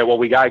right, well,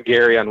 we got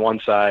Gary on one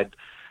side.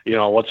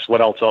 What's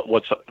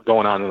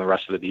going on in the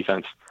rest of the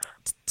defense?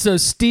 So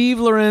Steve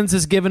Lorenz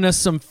has given us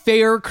some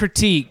fair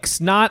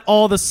critiques, not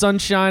all the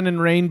sunshine and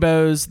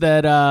rainbows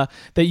that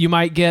you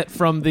might get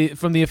from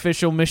the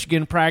official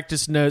Michigan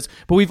practice notes.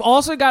 But we've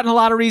also gotten a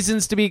lot of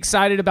reasons to be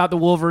excited about the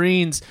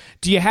Wolverines.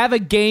 Do you have a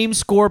game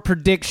score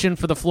prediction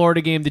for the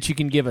Florida game that you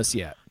can give us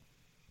yet?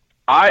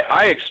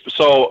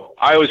 So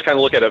I always kind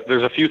of look at it.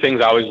 There's a few things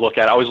I always look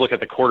at. I always look at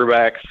the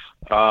quarterbacks.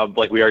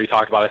 Like we already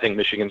talked about, I think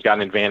Michigan's got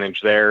an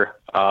advantage there.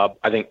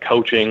 I think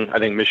coaching, I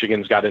think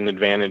Michigan's got an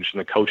advantage in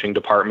the coaching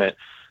department.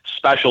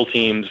 Special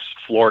teams,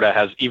 Florida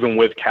has, even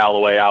with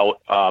Callaway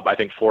out, I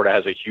think Florida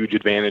has a huge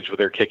advantage with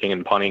their kicking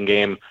and punting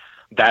game.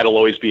 That'll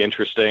always be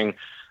interesting.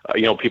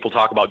 People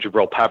talk about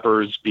Jabril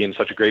Peppers being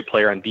such a great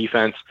player on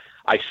defense.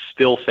 I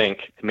still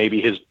think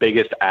maybe his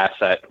biggest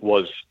asset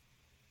was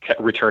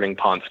returning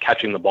punts,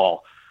 catching the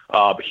ball.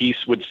 He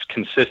would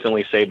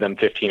consistently save them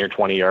 15 or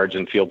 20 yards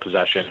in field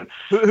possession.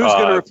 Who's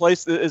going to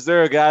replace? Is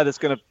there a guy that's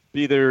going to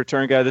be the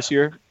return guy this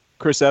year?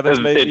 Chris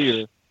Evans,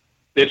 maybe?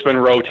 It's been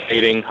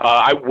rotating.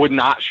 I would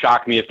not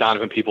shock me if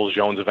Donovan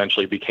Peoples-Jones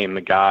eventually became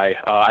the guy.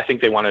 I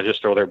think they want to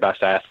just throw their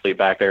best athlete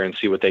back there and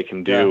see what they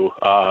can do.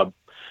 Yeah.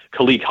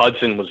 Khaleke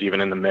Hudson was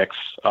even in the mix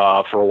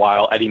for a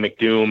while. Eddie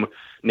McDoom,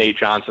 Nate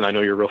Johnson. I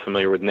know you're real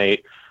familiar with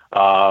Nate.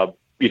 All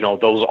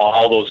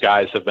those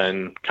guys have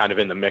been kind of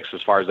in the mix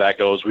as far as that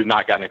goes. We've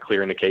not gotten a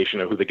clear indication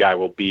of who the guy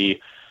will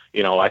be.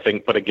 I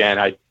think, but again,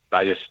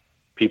 I just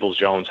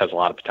Peoples-Jones has a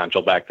lot of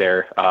potential back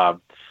there.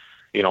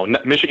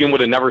 Michigan would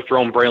have never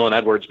thrown Braylon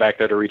Edwards back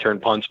there to return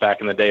punts back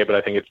in the day, but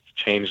I think it's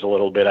changed a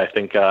little bit. I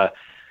think, that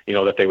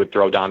they would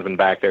throw Donovan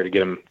back there to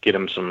get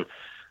him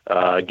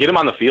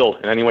on the field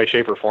in any way,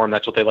 shape, or form.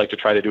 That's what they like to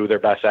try to do with their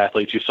best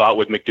athletes. You saw it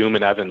with McDoom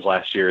and Evans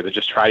last year. They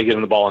just try to get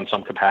him the ball in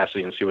some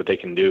capacity and see what they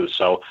can do.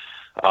 So,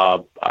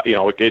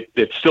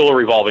 it's still a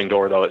revolving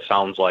door, though, it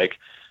sounds like.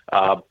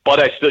 But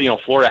I still,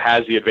 Florida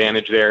has the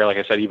advantage there. Like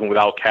I said, even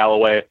without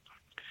Callaway,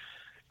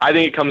 I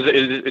think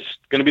it's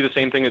going to be the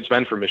same thing it's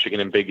been for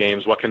Michigan in big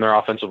games. What can their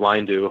offensive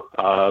line do?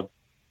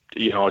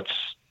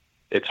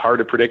 It's hard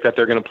to predict that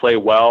they're going to play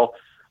well.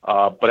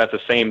 But at the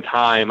same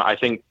time, I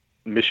think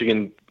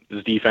Michigan's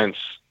defense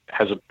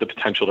has the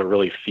potential to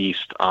really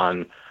feast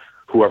on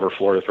whoever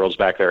Florida throws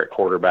back there at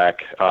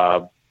quarterback.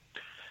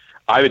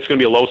 It's going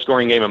to be a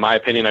low-scoring game, in my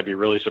opinion. I'd be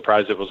really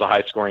surprised if it was a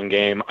high-scoring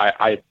game.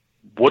 I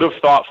would have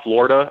thought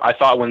Florida. I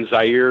thought when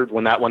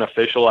that went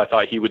official, I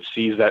thought he would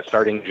seize that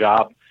starting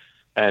job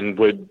and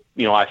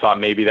I thought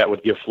maybe that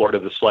would give Florida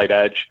the slight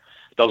edge.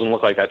 It doesn't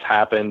look like that's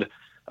happened.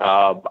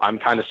 I'm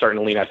kind of starting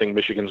to lean. I think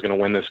Michigan's going to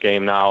win this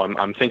game now.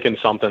 I'm thinking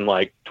something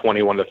like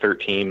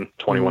 21-13,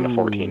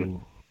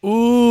 21-14.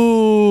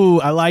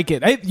 Ooh, I like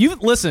it. Hey,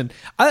 listen.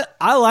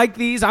 I like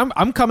these.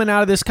 I'm coming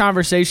out of this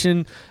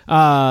conversation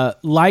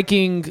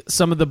liking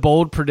some of the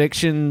bold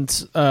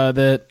predictions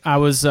that I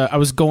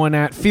was going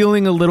at,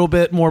 feeling a little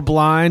bit more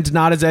blind,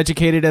 not as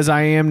educated as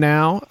I am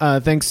now,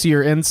 thanks to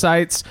your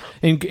insights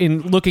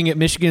in looking at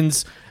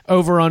Michigan's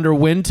over-under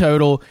win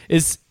total.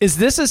 Is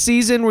this a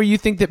season where you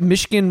think that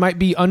Michigan might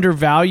be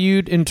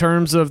undervalued in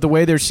terms of the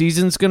way their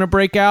season's going to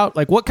break out?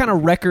 Like, what kind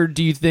of record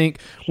do you think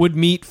would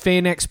meet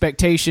fan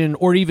expectation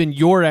or even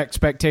your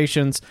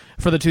expectations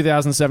for the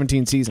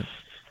 2017 season?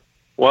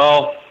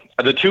 Well,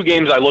 the two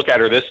games I look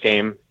at are this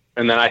game,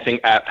 and then I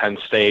think at Penn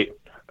State.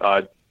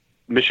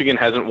 Michigan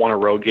hasn't won a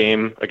road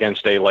game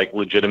against a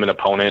legitimate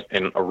opponent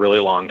in a really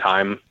long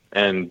time,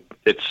 and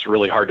it's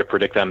really hard to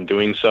predict them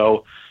doing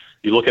so.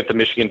 You look at the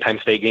Michigan-Penn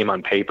State game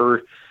on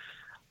paper,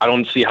 I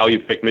don't see how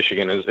you pick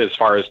Michigan as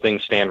far as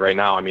things stand right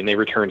now. I mean, they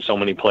returned so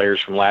many players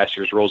from last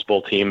year's Rose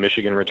Bowl team.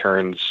 Michigan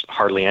returns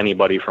hardly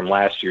anybody from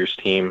last year's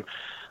team.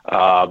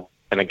 And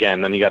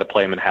again, then you got to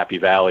play them in Happy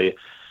Valley.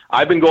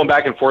 I've been going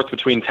back and forth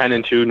between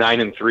 10-2,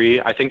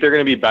 9-3. I think they're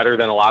going to be better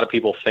than a lot of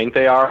people think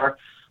they are.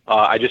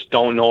 I just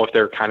don't know if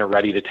they're kind of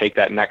ready to take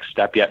that next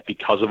step yet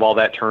because of all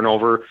that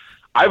turnover.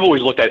 I've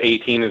always looked at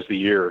 18 as the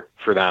year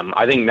for them.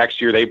 I think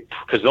next year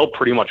because they'll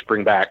pretty much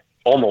bring back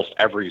almost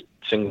every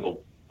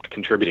single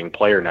contributing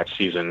player next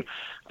season,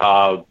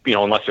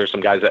 unless there's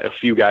a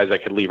few guys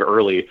that could leave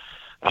early.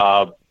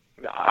 10-2,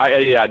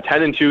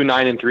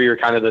 9-3 are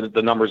kind of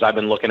the numbers I've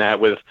been looking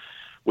at with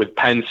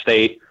Penn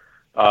State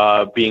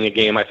being a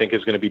game I think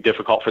is going to be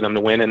difficult for them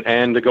to win,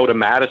 and to go to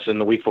Madison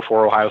the week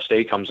before Ohio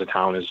State comes to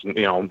town is,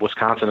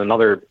 Wisconsin,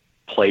 another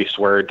place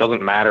where it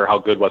doesn't matter how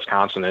good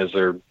Wisconsin is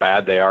or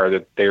bad they are,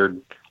 that they're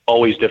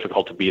always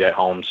difficult to beat at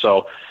home.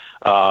 So,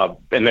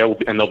 and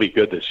they'll be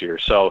good this year.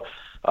 So,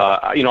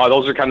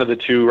 those are kind of the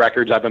two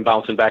records I've been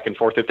bouncing back and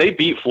forth. If they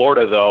beat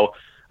Florida, though,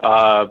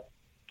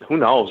 who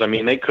knows? I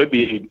mean, they could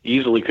be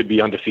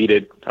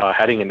undefeated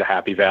heading into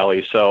Happy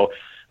Valley. So,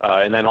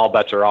 and then all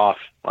bets are off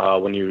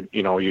when you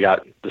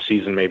got the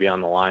season maybe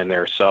on the line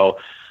there. So,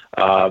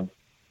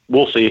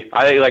 we'll see.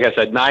 Like I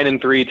said,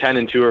 9-3,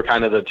 10-2 are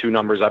kind of the two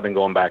numbers I've been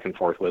going back and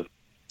forth with.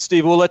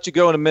 Steve, we'll let you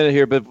go in a minute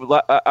here, but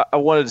I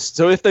wanted to.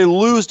 So if they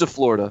lose to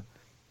Florida,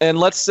 and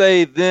let's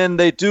say then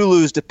they do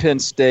lose to Penn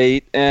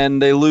State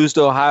and they lose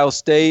to Ohio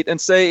State,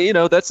 and say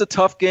that's a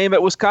tough game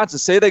at Wisconsin.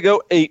 Say they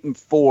go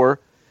 8-4,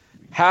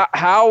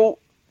 how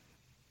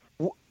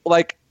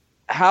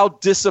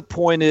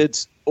disappointed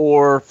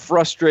or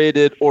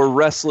frustrated or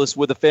restless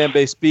would the fan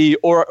base be,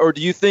 or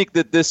do you think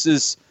that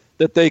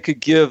that they could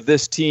give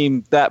this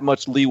team that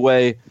much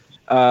leeway,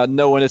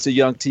 knowing it's a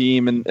young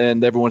team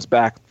and everyone's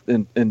back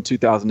in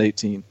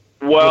 2018?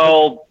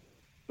 Well,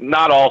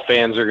 not all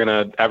fans are going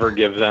to ever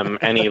give them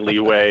any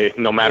leeway,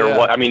 no matter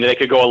what. I mean, they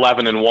could go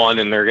 11-1,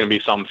 and there are going to be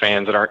some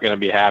fans that aren't going to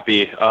be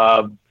happy.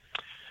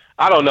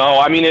 I don't know.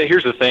 I mean,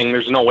 here's the thing: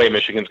 there's no way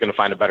Michigan's going to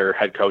find a better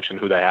head coach than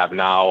who they have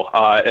now,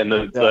 and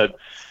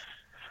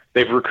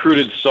they've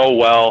recruited so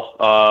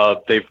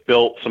well. They've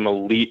built some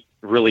elite,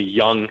 really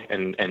young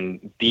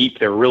and deep.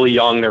 They're really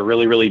young. They're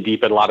really, really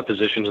deep at a lot of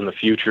positions in the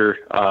future.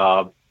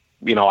 I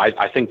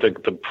think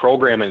the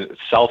program in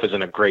itself is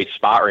in a great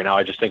spot right now.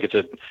 I just think it's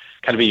a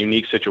kind of a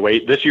unique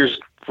situation. This year's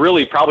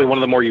really probably one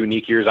of the more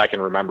unique years I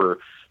can remember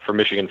for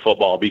Michigan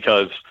football,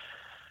 because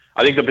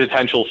I think the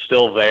potential's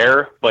still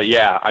there. But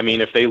yeah, I mean,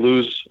 if they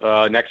lose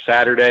next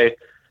Saturday,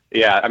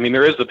 yeah, I mean,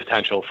 there is the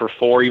potential for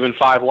 4, even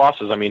 5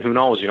 losses. I mean, who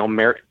knows?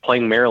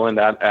 Playing Maryland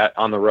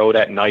on the road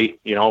at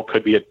night,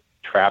 could be a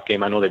trap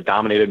game. I know they've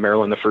dominated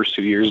Maryland the first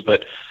 2 years,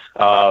 but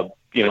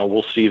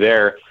we'll see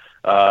there.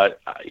 I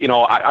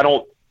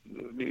don't.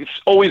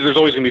 There's always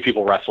going to be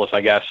people restless, I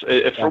guess.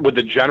 Would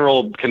the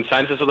general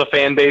consensus of the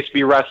fan base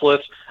be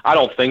restless? I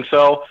don't think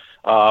so.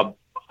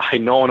 I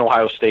know an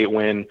Ohio State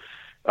win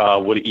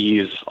would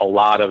ease a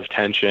lot of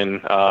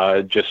tension,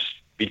 just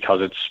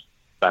because it's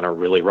been a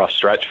really rough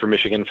stretch for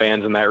Michigan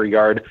fans in that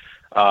regard.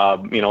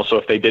 So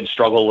if they did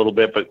struggle a little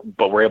bit,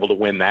 but were able to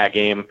win that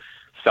game,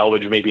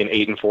 salvage maybe an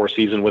 8-4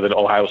 season with an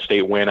Ohio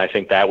State win, I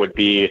think that would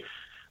be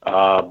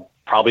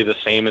probably the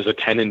same as a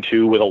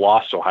 10-2 with a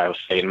loss to Ohio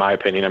State, in my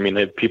opinion. I mean,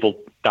 the people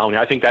down here,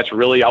 I think that's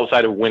really,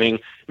 outside of winning,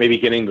 maybe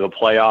getting to the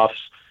playoffs,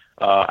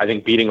 I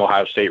think beating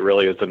Ohio State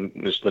really is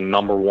the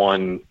number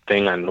one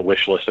thing on the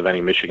wish list of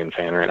any Michigan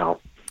fan right now.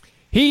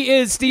 He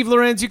is Steve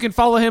Lorenz. You can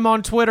follow him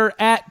on Twitter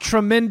at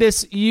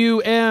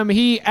TremendousUM.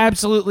 He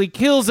absolutely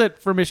kills it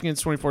for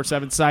Michigan's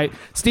 24/7 site.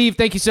 Steve,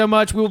 thank you so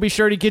much. We will be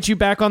sure to get you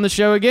back on the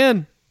show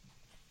again.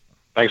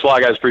 Thanks a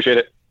lot, guys. Appreciate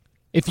it.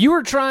 If you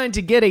were trying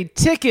to get a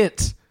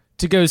ticket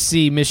to go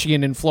see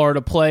Michigan and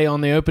Florida play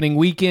on the opening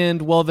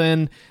weekend, well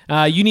then,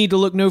 you need to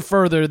look no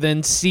further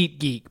than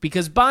SeatGeek,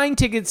 because buying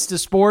tickets to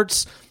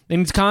sports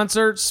and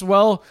concerts,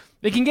 well,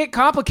 they can get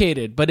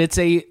complicated, but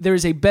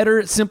there's a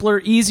better, simpler,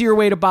 easier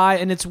way to buy,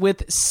 and it's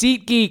with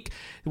SeatGeek.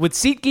 With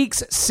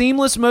SeatGeek's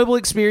seamless mobile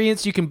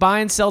experience, you can buy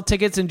and sell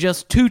tickets in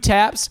just 2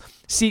 taps.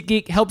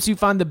 SeatGeek helps you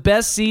find the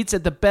best seats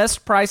at the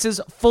best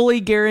prices, fully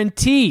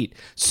guaranteed.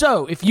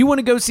 So, if you want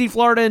to go see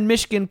Florida and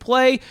Michigan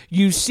play,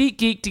 use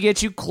SeatGeek to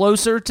get you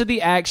closer to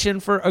the action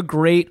for a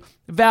great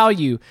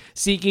value.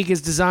 SeatGeek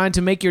is designed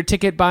to make your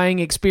ticket buying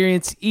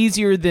experience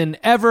easier than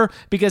ever,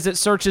 because it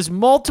searches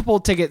multiple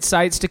ticket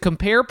sites to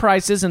compare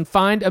prices and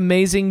find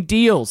amazing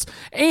deals.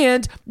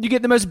 And you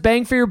get the most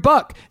bang for your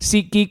buck.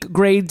 SeatGeek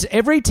grades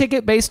every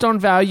ticket based on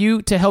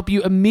value to help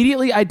you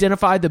immediately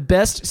identify the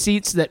best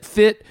seats that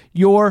fit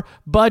your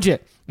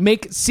budget.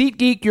 Make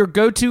SeatGeek your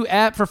go-to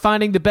app for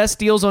finding the best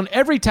deals on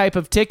every type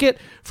of ticket,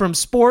 from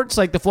sports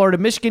like the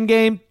Florida-Michigan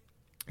game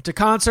to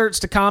concerts,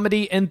 to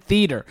comedy, and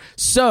theater.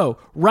 So,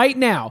 right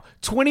now,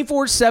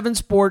 24/7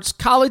 Sports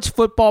College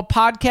Football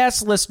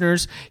Podcast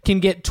listeners can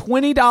get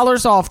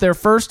 $20 off their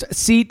first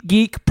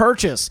SeatGeek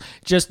purchase.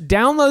 Just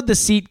download the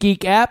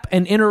SeatGeek app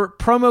and enter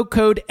promo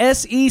code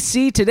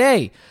SEC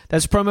today.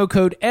 That's promo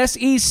code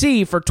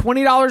SEC for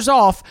 $20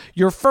 off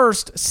your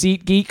first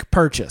SeatGeek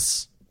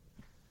purchase.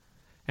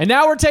 And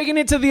now we're taking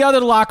it to the other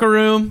locker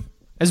room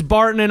as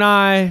Barton and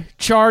I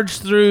charge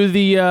through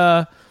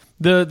the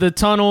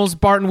tunnels.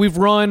 Barton, we've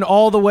run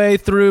all the way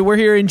through. We're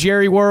here in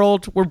Jerry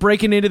World. We're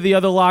breaking into the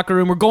other locker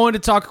room. We're going to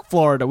talk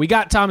Florida. We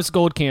got Thomas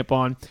Goldcamp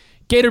on.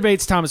 Gator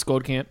Bates, Thomas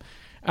Goldcamp.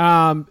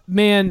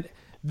 Man,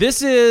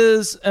 this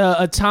is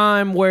a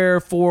time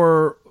where,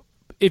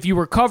 if you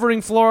were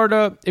covering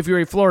Florida, if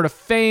you're a Florida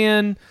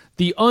fan,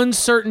 the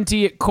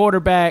uncertainty at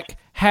quarterback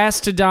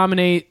has to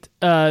dominate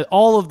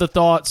all of the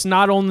thoughts,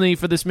 not only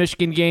for this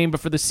Michigan game,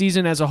 but for the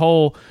season as a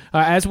whole.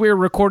 As we're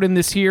recording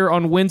this here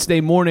on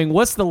Wednesday morning,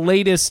 what's the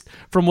latest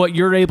from what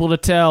you're able to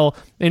tell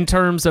in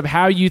terms of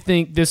how you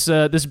think this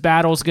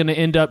battle is going to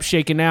end up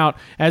shaking out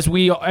as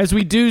we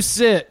do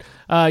sit,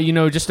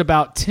 just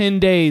about 10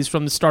 days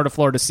from the start of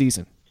Florida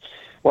season?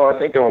 Well, I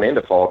think going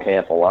into fall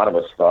camp, a lot of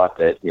us thought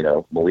that,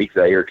 Malik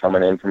Zaire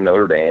coming in from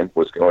Notre Dame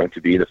was going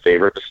to be the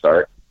favorite to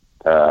start.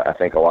 I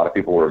think a lot of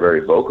people were very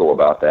vocal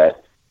about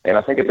that. And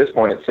I think at this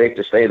point it's safe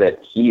to say that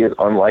he is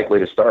unlikely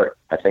to start.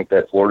 I think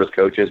that Florida's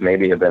coaches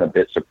maybe have been a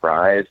bit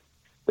surprised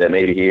that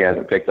maybe he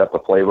hasn't picked up the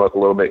playbook a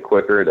little bit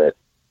quicker, that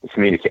the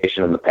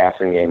communication in the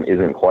passing game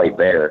isn't quite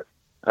there.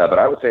 But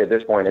I would say at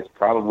this point it's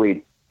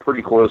probably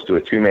pretty close to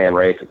a two-man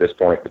race at this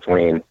point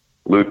between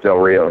Luke Del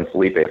Rio and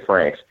Felipe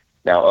Franks.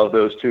 Now, of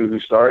those two who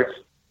starts,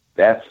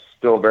 that's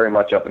still very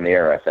much up in the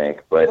air, I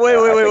think. But wait.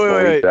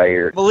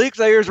 Malik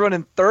Zaire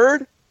running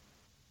third?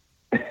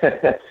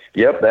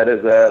 Yep, that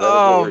is.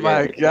 Oh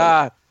my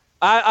God!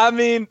 I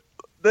mean,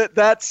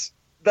 that's.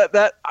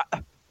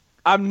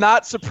 I'm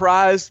not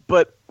surprised,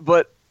 but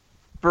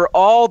for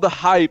all the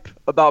hype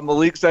about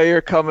Malik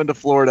Zaire coming to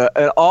Florida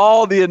and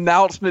all the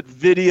announcement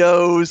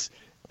videos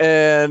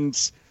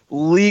and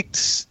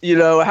leaked,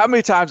 how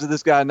many times did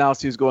this guy announce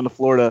he was going to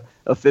Florida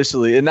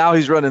officially, and now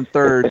he's running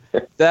third?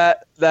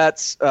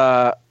 That's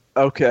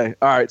okay.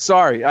 All right,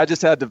 sorry, I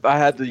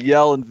had to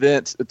yell and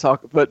vent and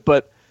talk,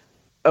 but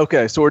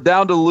okay. So we're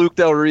down to Luke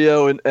Del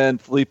Rio and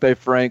Felipe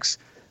Franks.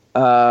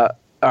 All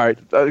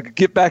right,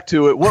 get back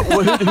to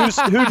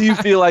it. Who do you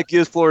feel like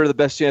gives Florida the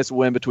best chance to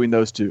win between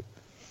those two?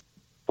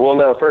 Well,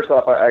 no, first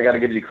off, I got to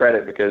give you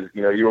credit because,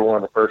 you were one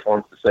of the first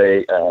ones to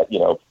say,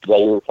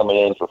 Zaire coming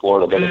in for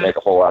Florida doesn't make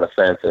a whole lot of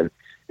sense. And,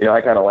 I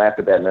kind of laughed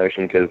at that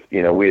notion because,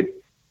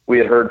 we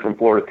had heard from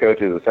Florida's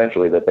coaches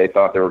essentially that they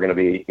thought they were going to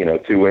be,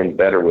 2 wins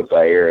better with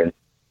Zaire. And,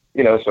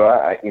 so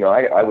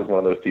I was one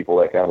of those people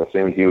that kind of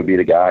assumed he would be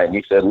the guy. And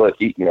you said, look,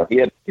 he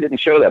didn't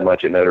show that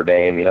much at Notre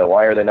Dame.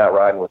 Why are they not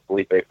riding with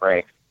Felipe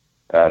Franks?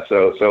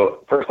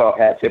 So first off,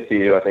 hat tip to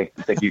you. I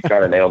think you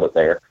kind of nailed it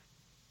there.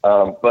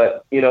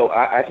 But,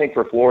 I think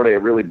for Florida,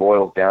 it really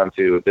boils down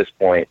to, at this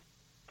point,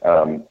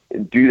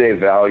 do they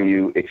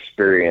value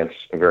experience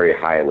very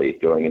highly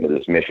going into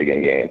this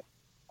Michigan game?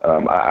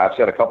 I've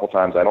said a couple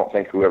times, I don't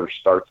think whoever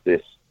starts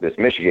this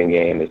Michigan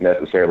game is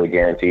necessarily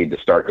guaranteed to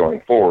start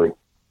going forward.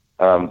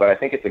 But I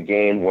think it's a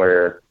game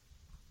where,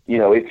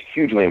 it's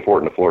hugely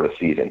important to Florida's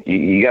season.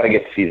 You got to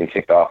get the season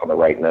kicked off on the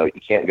right note.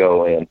 You can't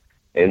go in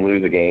and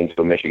lose a game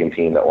to a Michigan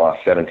team that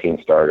lost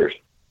 17 starters.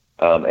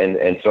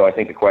 And so I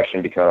think the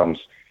question becomes,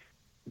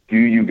 do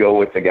you go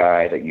with the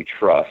guy that you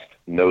trust,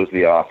 knows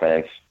the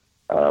offense,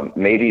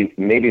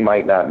 maybe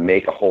might not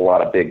make a whole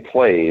lot of big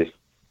plays,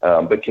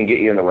 but can get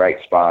you in the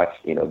right spots,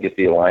 get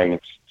the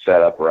alignments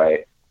set up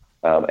right.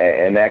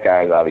 And that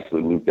guy is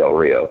obviously Luke Del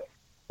Rio.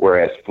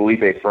 Whereas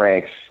Felipe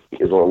Franks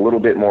is a little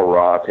bit more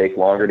raw, takes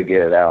longer to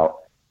get it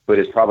out, but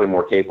is probably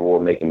more capable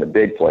of making the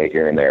big play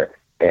here and there.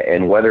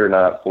 And whether or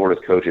not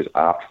Florida's coaches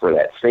opt for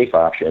that safe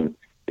option,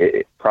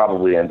 it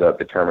probably ends up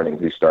determining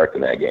who starts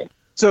in that game.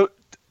 So,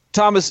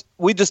 Thomas,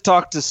 we just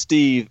talked to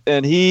Steve,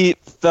 and he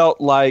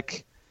felt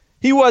like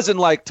he wasn't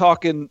like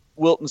talking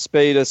Wilton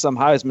Speight as some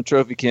Heisman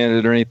Trophy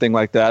candidate or anything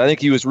like that. I think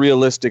he was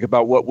realistic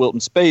about what Wilton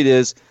Speight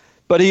is,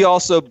 but he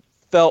also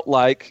felt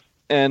like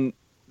and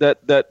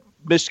that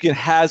Michigan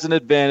has an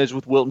advantage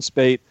with Wilton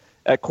Speight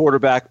at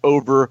quarterback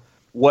over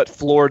what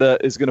Florida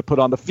is going to put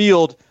on the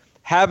field.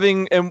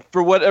 And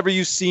for whatever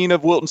you've seen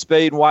of Wilton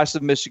Speight and watched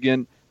of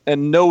Michigan,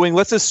 and knowing,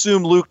 let's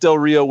assume Luke Del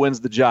Rio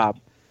wins the job.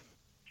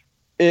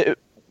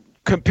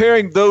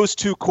 Comparing those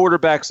two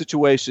quarterback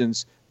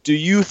situations, do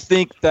you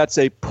think that's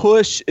a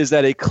push? Is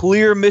that a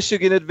clear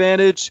Michigan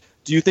advantage?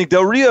 Do you think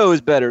Del Rio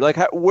is better? Like,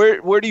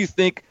 where do you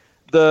think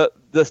the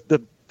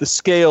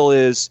scale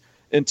is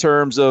in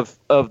terms of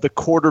the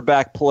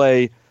quarterback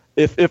play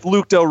if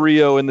Luke Del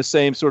Rio and the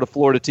same sort of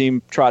Florida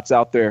team trots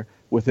out there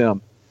with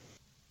him?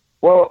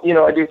 Well,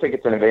 I do think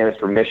it's an advantage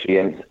for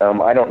Michigan.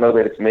 I don't know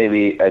that it's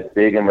maybe as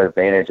big of an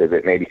advantage as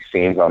it maybe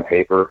seems on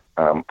paper.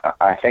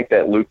 I think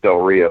that Luke Del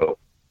Rio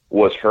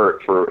was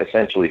hurt for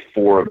essentially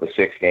 4 of the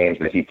 6 games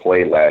that he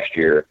played last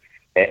year.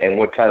 And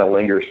what kind of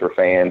lingers for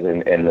fans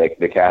and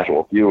the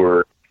casual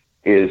viewer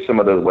is some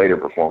of those later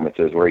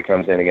performances where he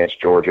comes in against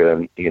Georgia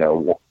and,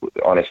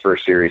 on his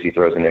first series, he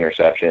throws an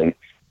interception.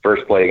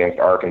 First play against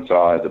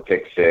Arkansas is a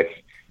pick 6.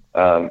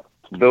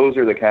 Those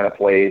are the kind of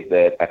plays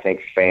that I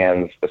think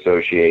fans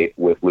associate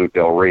with Luke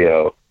Del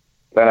Rio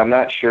that I'm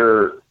not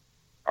sure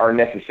are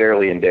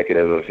necessarily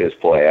indicative of his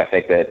play. I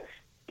think that,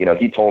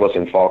 he told us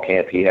in fall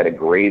camp he had a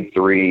grade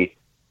 3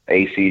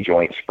 AC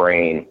joint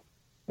sprain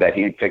that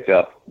he picked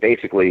up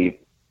basically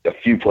a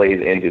few plays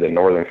into the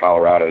Northern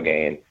Colorado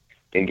game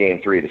in game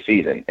 3 of the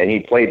season. And he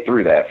played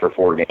through that for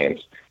 4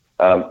 games.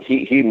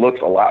 He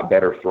looks a lot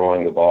better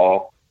throwing the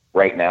ball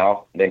right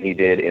now than he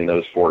did in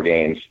those 4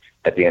 games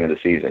at the end of the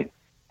season.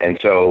 And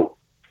so,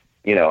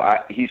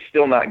 he's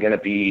still not going to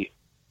be,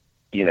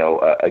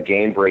 a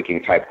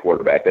game-breaking type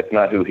quarterback. That's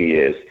not who he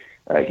is.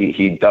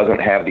 He doesn't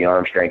have the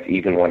arm strength,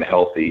 even when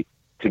healthy,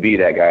 to be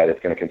that guy that's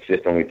going to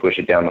consistently push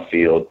it down the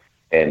field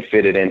and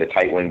fit it into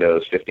tight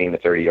windows 15 to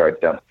 30 yards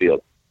down the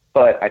field.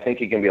 But I think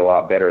he can be a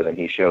lot better than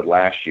he showed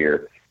last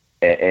year.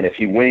 And if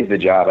he wins the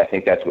job, I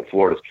think that's what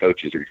Florida's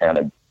coaches are kind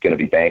of going to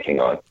be banking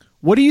on.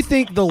 What do you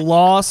think the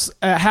loss?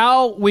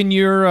 When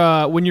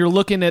you're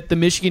looking at the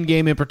Michigan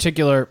game in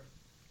particular,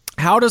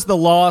 how does the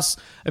loss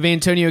of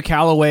Antonio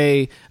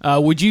Callaway?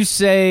 Would you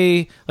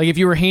say, like, if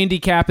you were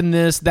handicapping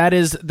this, that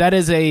is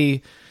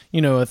a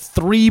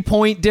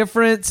 3-point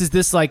difference? Is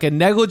this like a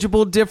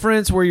negligible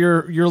difference where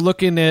you're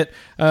looking at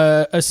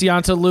a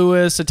Cianta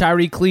Lewis, a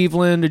Tyree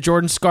Cleveland, a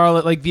Jordan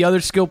Scarlett, like the other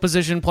skill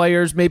position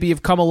players maybe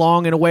have come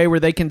along in a way where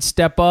they can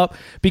step up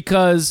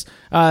because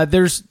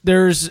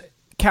there's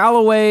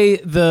Callaway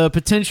the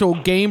potential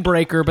game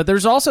breaker, but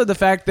there's also the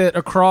fact that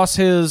across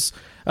his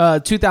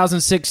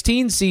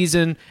 2016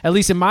 season, at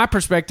least in my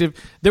perspective,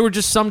 there were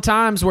just some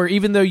times where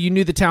even though you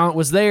knew the talent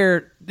was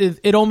there,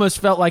 it almost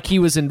felt like he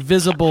was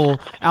invisible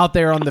out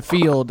there on the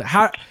field.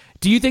 How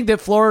do you think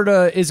that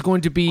Florida is going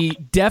to be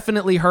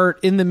definitely hurt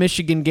in the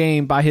Michigan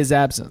game by his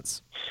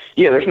absence?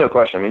 Yeah, there's no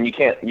question. I mean, you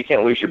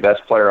can't lose your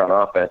best player on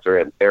offense, or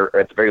at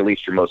the very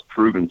least your most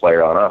proven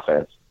player on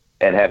offense,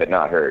 and have it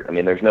not hurt. I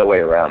mean, there's no way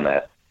around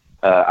that.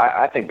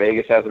 I think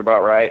Vegas has it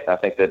about right. I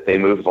think that they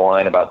moved the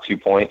line about 2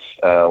 points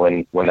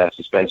when that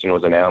suspension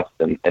was announced,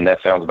 and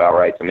that sounds about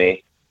right to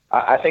me.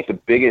 I think the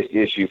biggest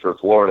issue for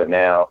Florida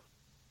now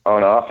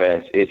on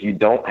offense is you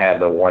don't have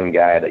the one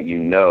guy that you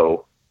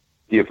know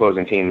the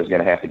opposing team is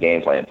going to have to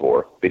game plan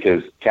for,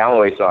 because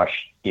Callaway saw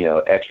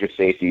extra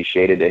safety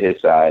shaded to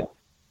his side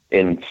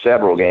in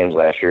several games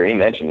last year. He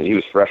mentioned that he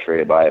was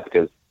frustrated by it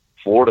because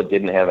Florida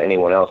didn't have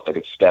anyone else that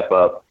could step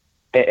up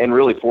and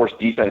really force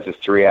defenses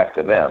to react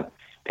to them.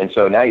 And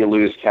so now you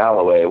lose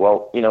Callaway.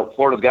 Well,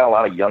 Florida's got a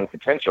lot of young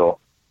potential,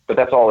 but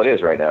that's all it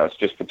is right now. It's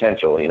just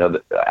potential.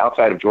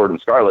 Outside of Jordan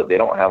Scarlett, they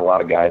don't have a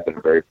lot of guys that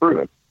are very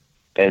proven.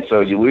 And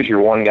so you lose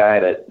your one guy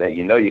that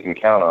you can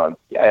count on.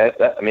 Yeah,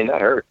 that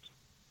hurts.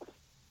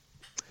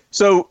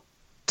 So,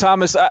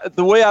 Thomas,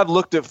 the way I've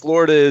looked at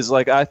Florida is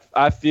like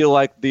I feel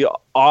like the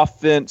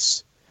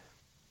offense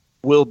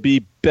will be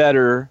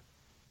better.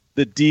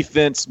 The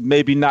defense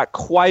maybe not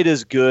quite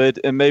as good,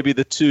 and maybe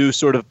the two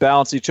sort of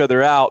balance each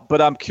other out.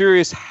 But I'm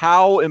curious,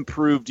 how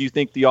improved do you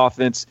think the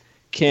offense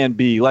can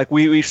be? Like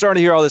we're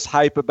starting to hear all this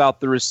hype about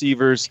the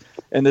receivers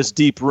and this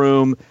deep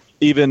room,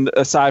 even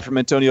aside from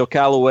Antonio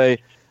Callaway.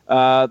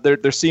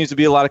 There seems to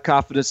be a lot of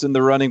confidence in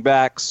the running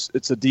backs.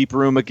 It's a deep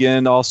room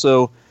again.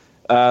 Also,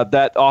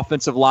 that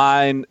offensive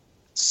line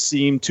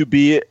seemed to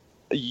be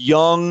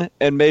young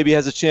and maybe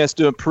has a chance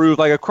to improve.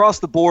 Like across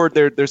the board,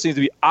 there seems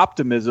to be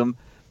optimism.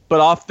 But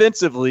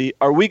offensively,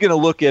 are we going to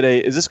look at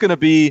is this going to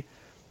be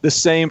the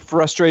same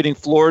frustrating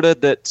Florida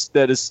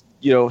that is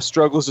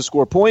struggles to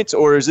score points,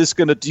 or is this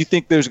do you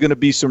think there's going to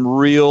be some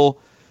real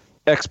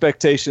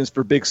expectations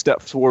for big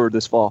steps forward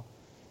this fall?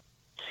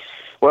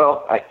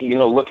 Well,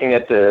 looking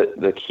at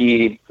the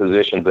key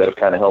positions that have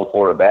kind of held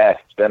Florida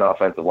back, it's been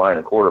offensive line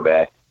and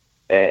quarterback.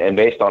 And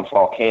based on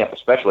fall camp,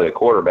 especially at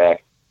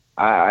quarterback,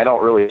 I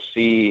don't really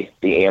see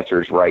the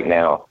answers right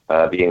now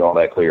being all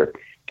that clear.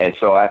 And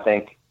so I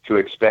think to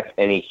expect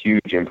any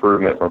huge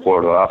improvement from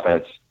Florida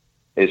offense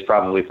is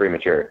probably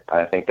premature.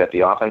 I think that the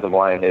offensive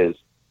line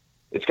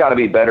it's got to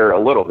be better a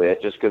little bit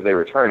just because they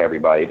return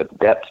everybody, but the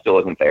depth still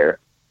isn't there.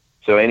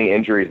 So any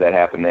injuries that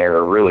happen there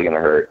are really going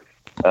to hurt.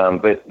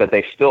 But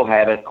they still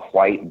haven't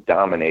quite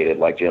dominated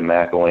like Jim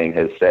McElwain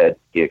has said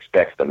he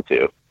expects them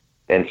to.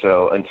 And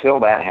so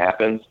until that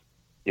happens,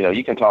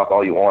 you can talk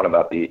all you want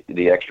about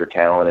the extra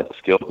talent at the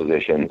skill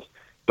positions,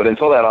 but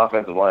until that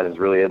offensive line is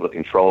really able to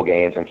control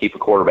games and keep a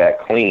quarterback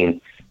clean,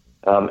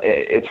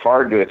 it's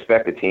hard to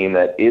expect a team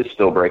that is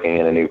still breaking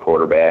in a new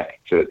quarterback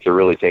to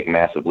really take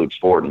massive leaps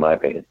forward, in my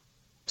opinion.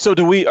 So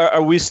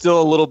are we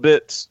still a little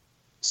bit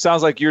 –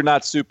 sounds like you're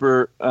not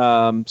super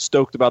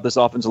stoked about this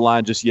offensive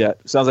line just yet.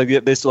 Sounds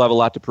like they still have a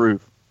lot to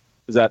prove.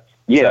 Is that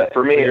 – Yeah,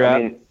 for me,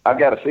 I've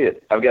got to see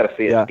it.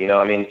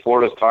 Yeah.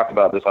 Florida's talked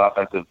about this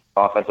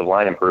offensive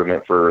line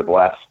improvement for the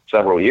last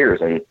several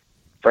years, and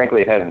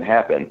frankly, it hasn't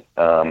happened.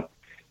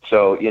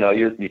 So,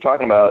 you're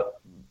talking about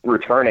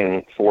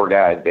returning 4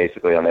 guys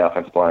basically on the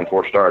offensive line,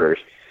 4 starters.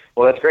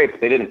 Well, that's great, but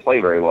they didn't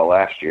play very well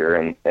last year,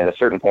 and at a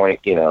certain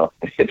point,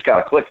 it's got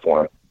to click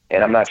for them.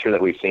 And I'm not sure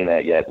that we've seen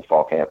that yet in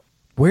fall camp.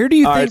 Where do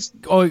you think? Right.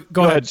 Oh,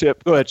 go ahead,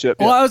 Chip. Go ahead, Chip.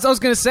 Well, yeah. I was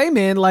going to say,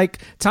 man, like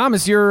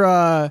Thomas,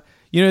 you're.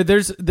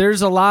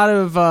 There's a lot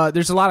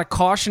of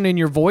caution in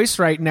your voice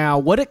right now.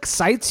 What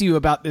excites you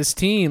about this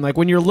team? Like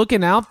when you're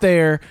looking out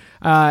there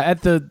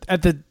at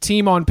the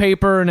team on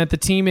paper and at the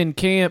team in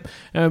camp,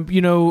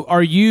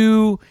 are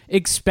you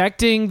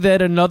expecting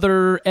that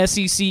another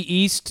SEC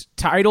East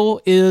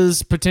title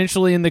is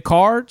potentially in the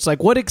cards?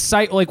 Like where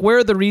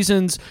are the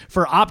reasons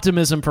for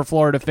optimism for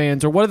Florida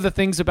fans, or what are the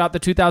things about the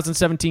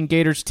 2017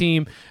 Gators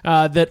team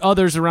that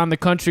others around the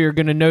country are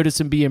going to notice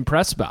and be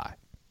impressed by?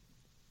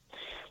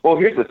 Well,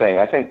 here's the thing.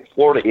 I think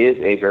Florida is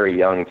a very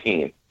young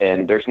team,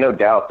 and there's no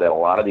doubt that a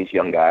lot of these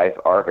young guys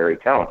are very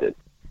talented.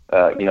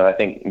 I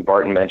think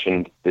Barton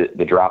mentioned the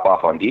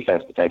drop-off on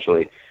defense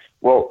potentially.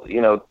 Well,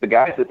 the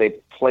guys that they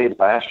played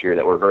last year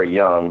that were very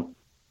young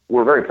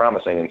were very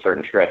promising in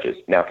certain stretches.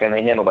 Now, can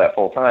they handle that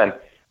full-time?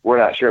 We're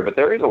not sure, but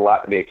there is a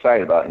lot to be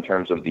excited about in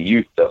terms of the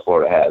youth that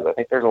Florida has. I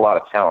think there's a lot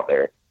of talent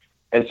there.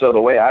 And so the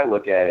way I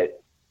look at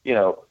it,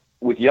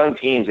 with young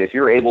teams, if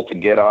you're able to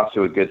get off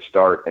to a good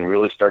start and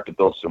really start to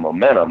build some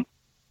momentum,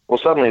 well,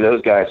 suddenly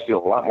those guys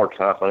feel a lot more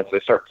confidence. They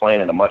start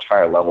playing at a much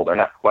higher level. They're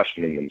not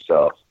questioning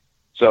themselves.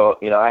 So,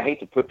 I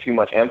hate to put too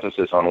much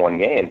emphasis on one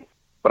game,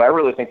 but I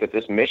really think that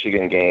this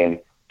Michigan game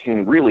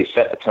can really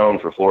set the tone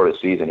for Florida's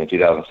season in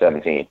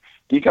 2017. If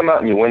you come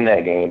out and you win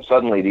that game,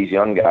 suddenly these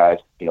young guys,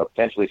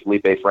 potentially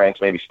Felipe Franks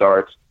maybe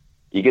starts,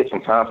 you get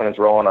some confidence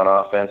rolling on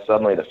offense,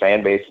 suddenly the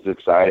fan base is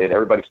excited,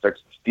 everybody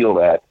starts to feel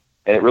that.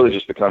 and it really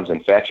just becomes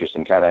infectious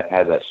and kind of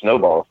has that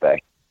snowball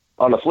effect.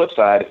 On the flip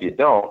side, if you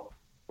don't,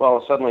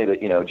 well, suddenly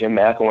Jim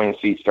McElwain's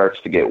feet starts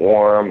to get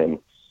warm, and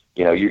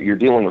you're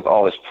dealing with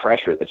all this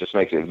pressure that just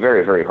makes it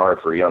very, very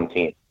hard for a young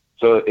team.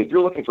 So if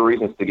you're looking for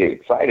reasons to get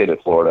excited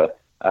at Florida,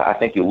 I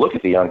think you look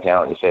at the young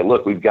talent and you say,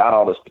 look, we've got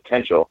all this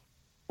potential.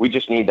 We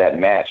just need that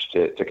match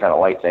to kind of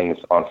light things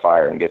on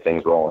fire and get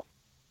things rolling.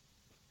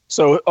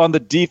 So on the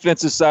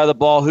defensive side of the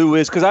ball, who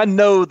is – because I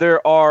know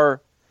they're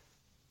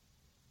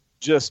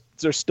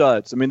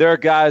studs. I mean, there are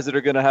guys that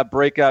are going to have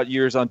breakout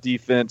years on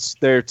defense.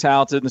 They're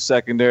talented in the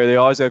secondary. They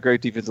always have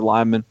great defensive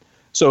linemen.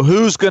 So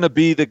who's going to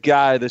be the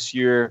guy this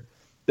year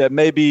that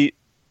maybe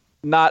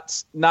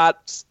not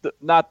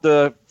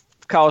the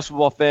college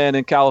football fan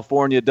in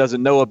California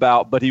doesn't know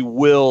about, but he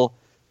will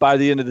by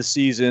the end of the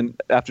season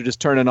after just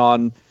turning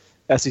on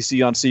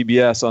SEC on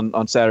CBS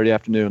on Saturday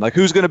afternoon? Like,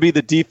 who's going to be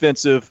the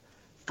defensive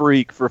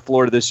freak for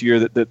Florida this year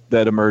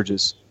that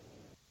emerges?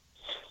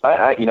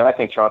 I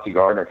think Chauncey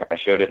Gardner kind of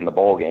showed it in the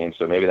bowl game,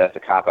 so maybe that's a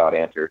cop-out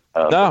answer.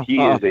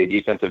 He is a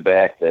defensive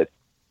back that,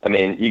 I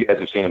mean, you guys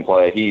have seen him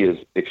play. He is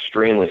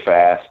extremely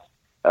fast.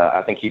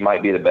 I think he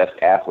might be the best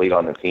athlete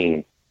on the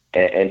team,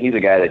 and he's a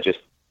guy that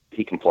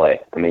he can play.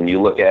 I mean,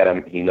 you look at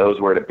him, he knows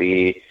where to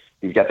be.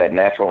 He's got that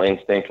natural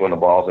instinct when the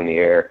ball's in the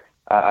air.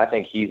 I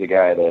think he's a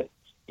guy that,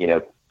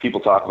 people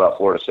talk about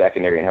Florida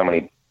secondary and how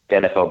many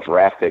NFL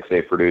draft picks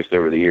they've produced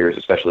over the years,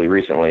 especially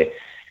recently.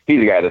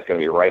 He's a guy that's going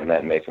to be right in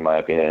that mix, in my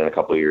opinion, in a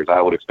couple of years. I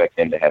would expect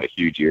him to have a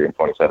huge year in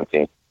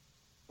 2017.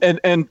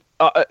 And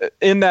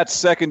in that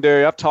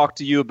secondary, I've talked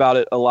to you about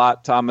it a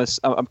lot, Thomas.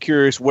 I'm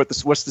curious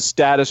what's the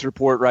status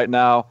report right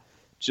now,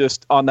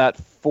 just on that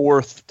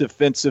fourth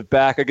defensive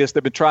back. I guess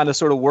they've been trying to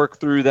sort of work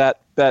through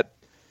that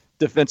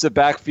defensive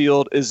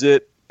backfield. Is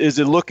it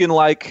looking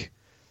like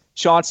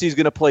Chauncey's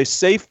going to play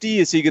safety?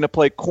 Is he going to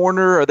play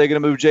corner? Are they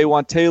going to move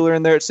Jaywan Taylor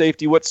in there at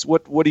safety? What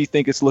do you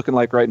think it's looking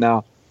like right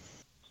now?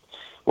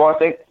 Well, I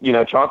think,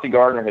 Chauncey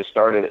Gardner has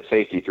started at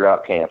safety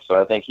throughout camp,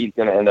 so I think he's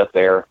going to end up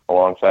there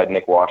alongside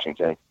Nick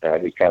Washington.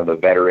 He's kind of the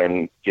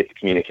veteran, get the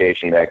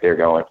communication back there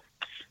going.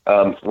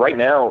 Right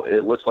now,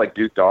 it looks like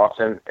Duke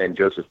Dawson and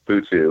Joseph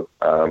Putu.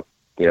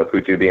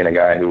 Putu being a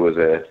guy who was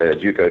a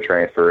JUCO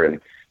transfer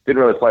and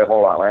didn't really play a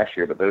whole lot last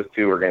year, but those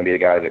two are going to be the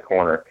guys at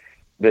corner.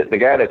 The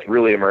guy that's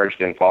really emerged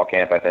in fall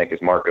camp, I think,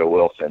 is Marco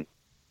Wilson,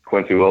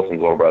 Quincy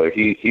Wilson's little brother.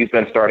 He's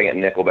been starting at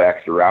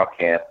nickelback throughout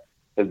camp,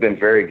 has been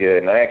very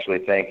good, and I actually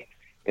think,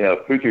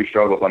 if Putu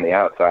struggles on the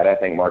outside, I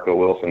think Marco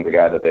Wilson's the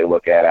guy that they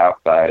look at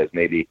outside as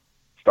maybe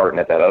starting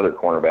at that other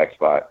cornerback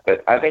spot.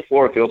 But I think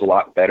Florida feels a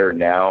lot better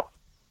now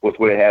with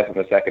what it has in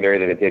the secondary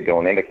than it did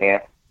going into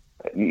camp.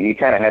 You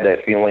kind of had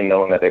that feeling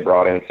knowing that they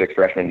brought in 6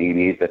 freshman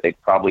DBs that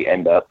they'd probably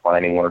end up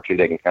finding 1 or 2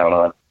 they can count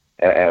on.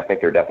 And I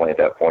think they're definitely at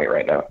that point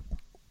right now.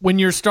 When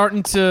you're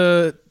starting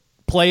to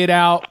play it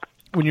out,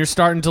 when you're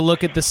starting to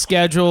look at the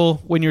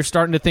schedule, when you're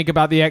starting to think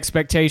about the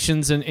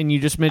expectations, and you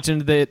just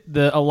mentioned that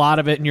a lot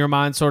of it in your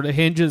mind sort of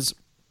hinges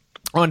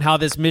on how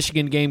this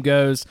Michigan game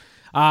goes.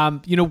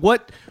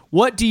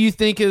 What do you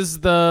think is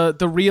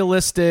the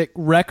realistic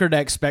record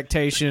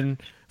expectation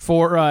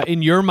for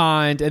in your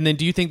mind, and then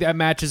do you think that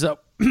matches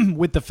up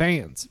with the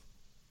fans?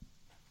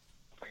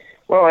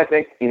 Well, I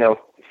think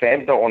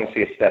fans don't want to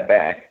see a step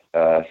back.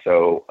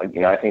 So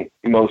I think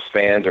most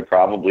fans are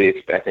probably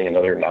expecting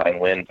another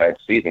 9-win type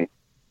season.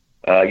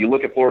 You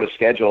look at Florida's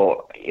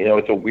schedule,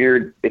 it's a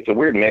weird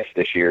mix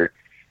this year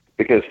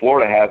because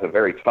Florida has a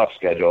very tough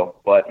schedule,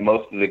 but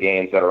most of the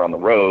games that are on the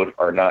road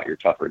are not your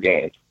tougher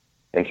games.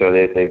 And so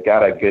they've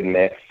got a good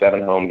mix,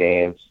 7 home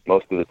games.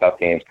 Most of the tough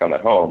games come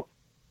at home.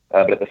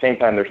 But at the same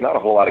time, there's not a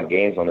whole lot of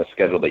games on this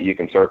schedule that you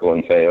can circle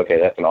and say, okay,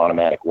 that's an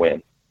automatic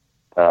win.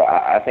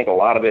 I think a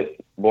lot of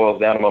it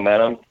boils down to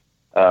momentum.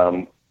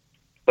 But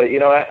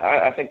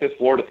I think this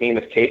Florida team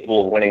is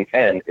capable of winning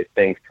 10 if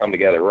things come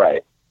together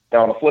right.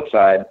 Now, on the flip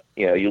side,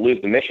 you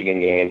lose the Michigan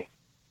game,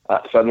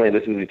 suddenly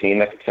this is a team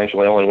that could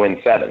potentially only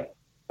win 7.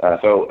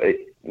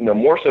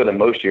 More so than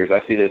most years,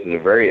 I see this as a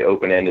very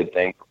open-ended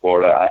thing for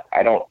Florida.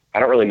 I don't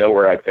really know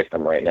where I'd pick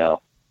them right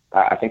now.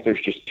 I think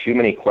there's just too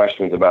many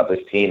questions about this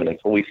team, and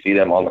until we see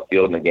them on the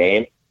field in the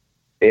game,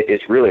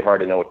 it's really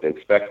hard to know what to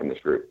expect from this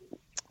group.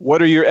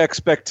 What are your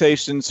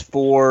expectations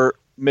for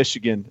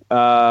Michigan?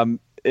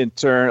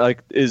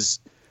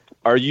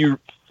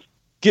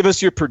 Give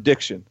us your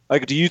prediction.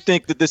 Like, do you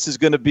think that this is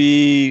going to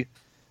be?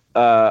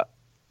 I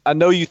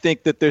know you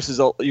think that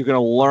you're going to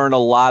learn a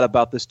lot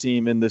about this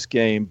team in this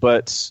game,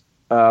 but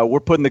we're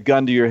putting the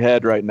gun to your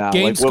head right now.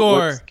 Game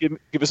score.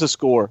 Give us a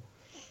score.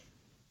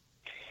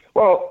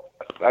 Well,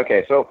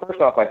 okay. So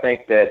first off, I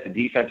think that the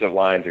defensive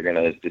lines are going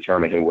to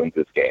determine who wins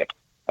this game.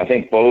 I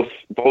think both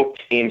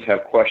teams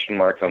have question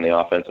marks on the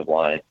offensive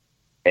line,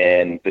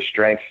 and the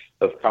strength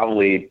of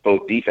probably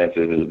both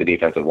defenses is the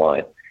defensive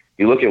line.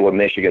 You look at what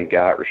Michigan's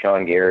got,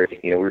 Rashawn Gary,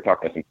 we were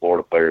talking to some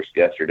Florida players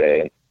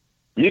yesterday, and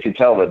you can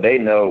tell that they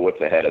know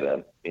what's ahead of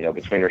them.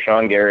 Between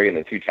Rashawn Gary and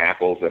the 2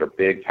 tackles that are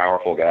big,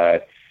 powerful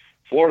guys,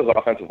 Florida's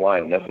offensive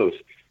line knows,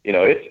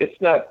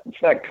 it's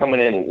not coming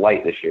in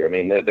light this year. I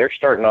mean, they're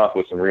starting off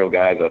with some real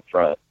guys up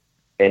front.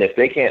 And if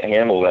they can't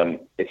handle them,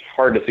 it's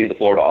hard to see the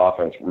Florida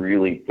offense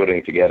really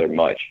putting together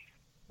much.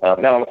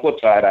 Now, on the flip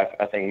side,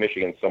 I think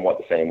Michigan's somewhat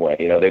the same way.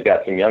 They've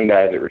got some young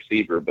guys at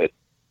receiver, but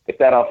if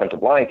that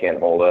offensive line can't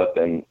hold up,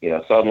 then,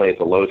 suddenly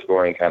it's a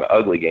low-scoring kind of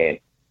ugly game.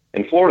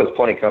 And Florida's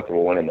plenty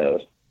comfortable winning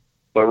those.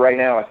 But right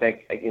now, I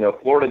think,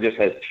 Florida just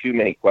has too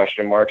many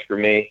question marks for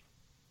me.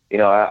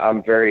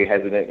 I'm very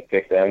hesitant to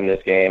pick them in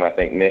this game. I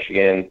think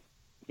Michigan,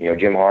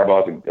 Jim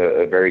Harbaugh's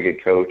a very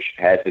good coach,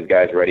 has his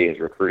guys ready, has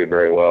recruited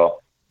very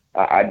well.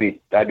 I'd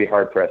be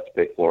hard-pressed to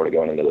pick Florida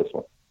going into this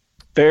one.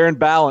 Fair and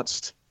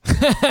balanced.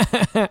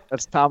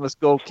 That's Thomas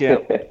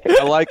Goldkamp.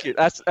 I like it.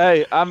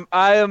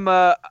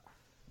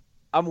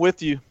 I'm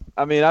with you.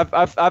 I mean,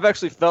 I've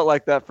actually felt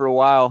like that for a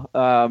while.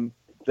 And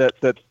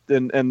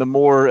the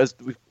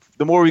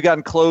more we've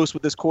gotten close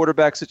with this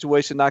quarterback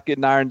situation not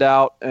getting ironed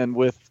out, and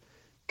with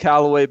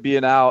Callaway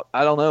being out,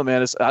 I don't know,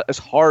 man. It's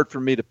hard for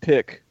me to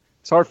pick.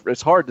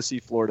 It's hard to see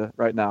Florida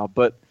right now.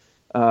 But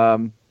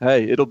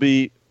hey, it'll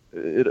be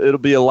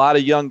a lot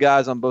of young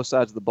guys on both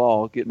sides of the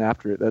ball getting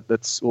after it.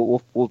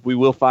 We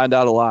will find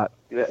out a lot.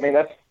 I mean,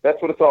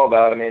 that's what it's all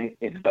about. I mean,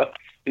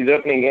 these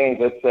opening games.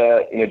 That's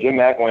Jim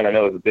McElwain, I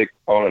know, is a big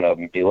proponent of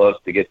them. He loves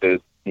to get those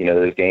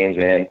those games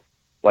in,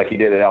 like he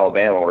did at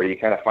Alabama, where you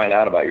kind of find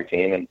out about your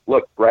team. And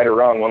look, right or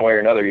wrong, one way or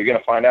another, you're going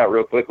to find out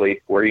real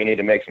quickly where you need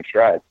to make some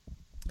strides.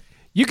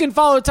 You can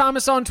follow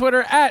Thomas on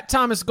Twitter at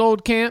Thomas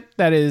Goldkamp.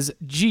 That is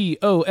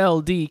Goldkamp.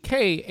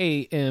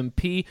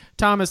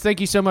 Thomas, thank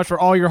you so much for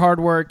all your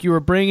hard work. You are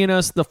bringing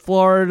us the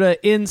Florida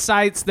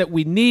insights that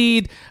we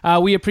need.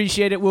 We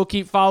appreciate it. We'll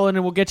keep following,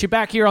 and we'll get you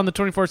back here on the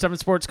 24/7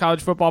 Sports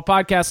College Football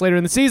Podcast later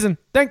in the season.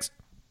 Thanks.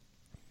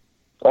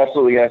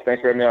 Absolutely, guys.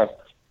 Thanks for having me on.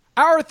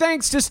 Our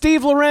thanks to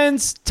Steve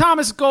Lorenz,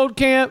 Thomas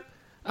Goldkamp.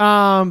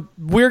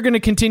 We're going to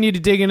continue to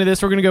dig into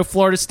this. We're going to go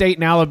Florida State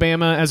and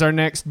Alabama as our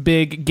next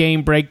big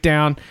game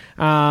breakdown.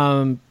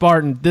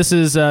 Barton, this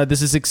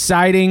is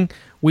exciting.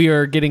 We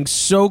are getting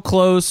so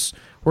close.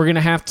 We're going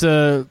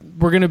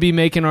to be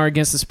making our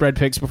against the spread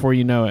picks before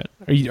you know it.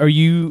 Do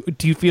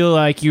you feel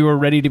like you are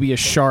ready to be a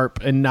Sharp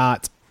and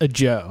not a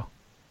Joe?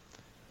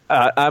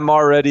 I've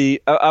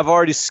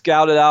already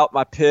scouted out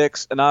my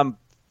picks, and I'm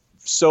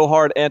so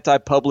hard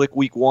anti-public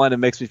week one. It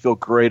makes me feel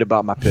great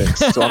about my picks.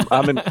 So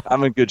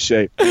I'm in good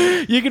shape.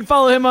 You can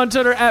follow him on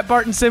Twitter at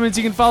Barton Simmons.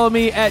 You can follow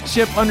me at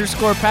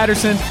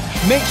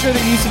Chip_Patterson. Make sure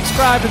that you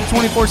subscribe to the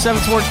 24/7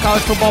 Sports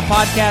College Football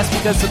Podcast,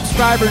 because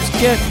subscribers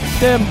get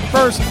them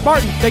first.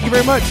 Barton, thank you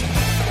very much.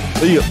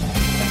 See you.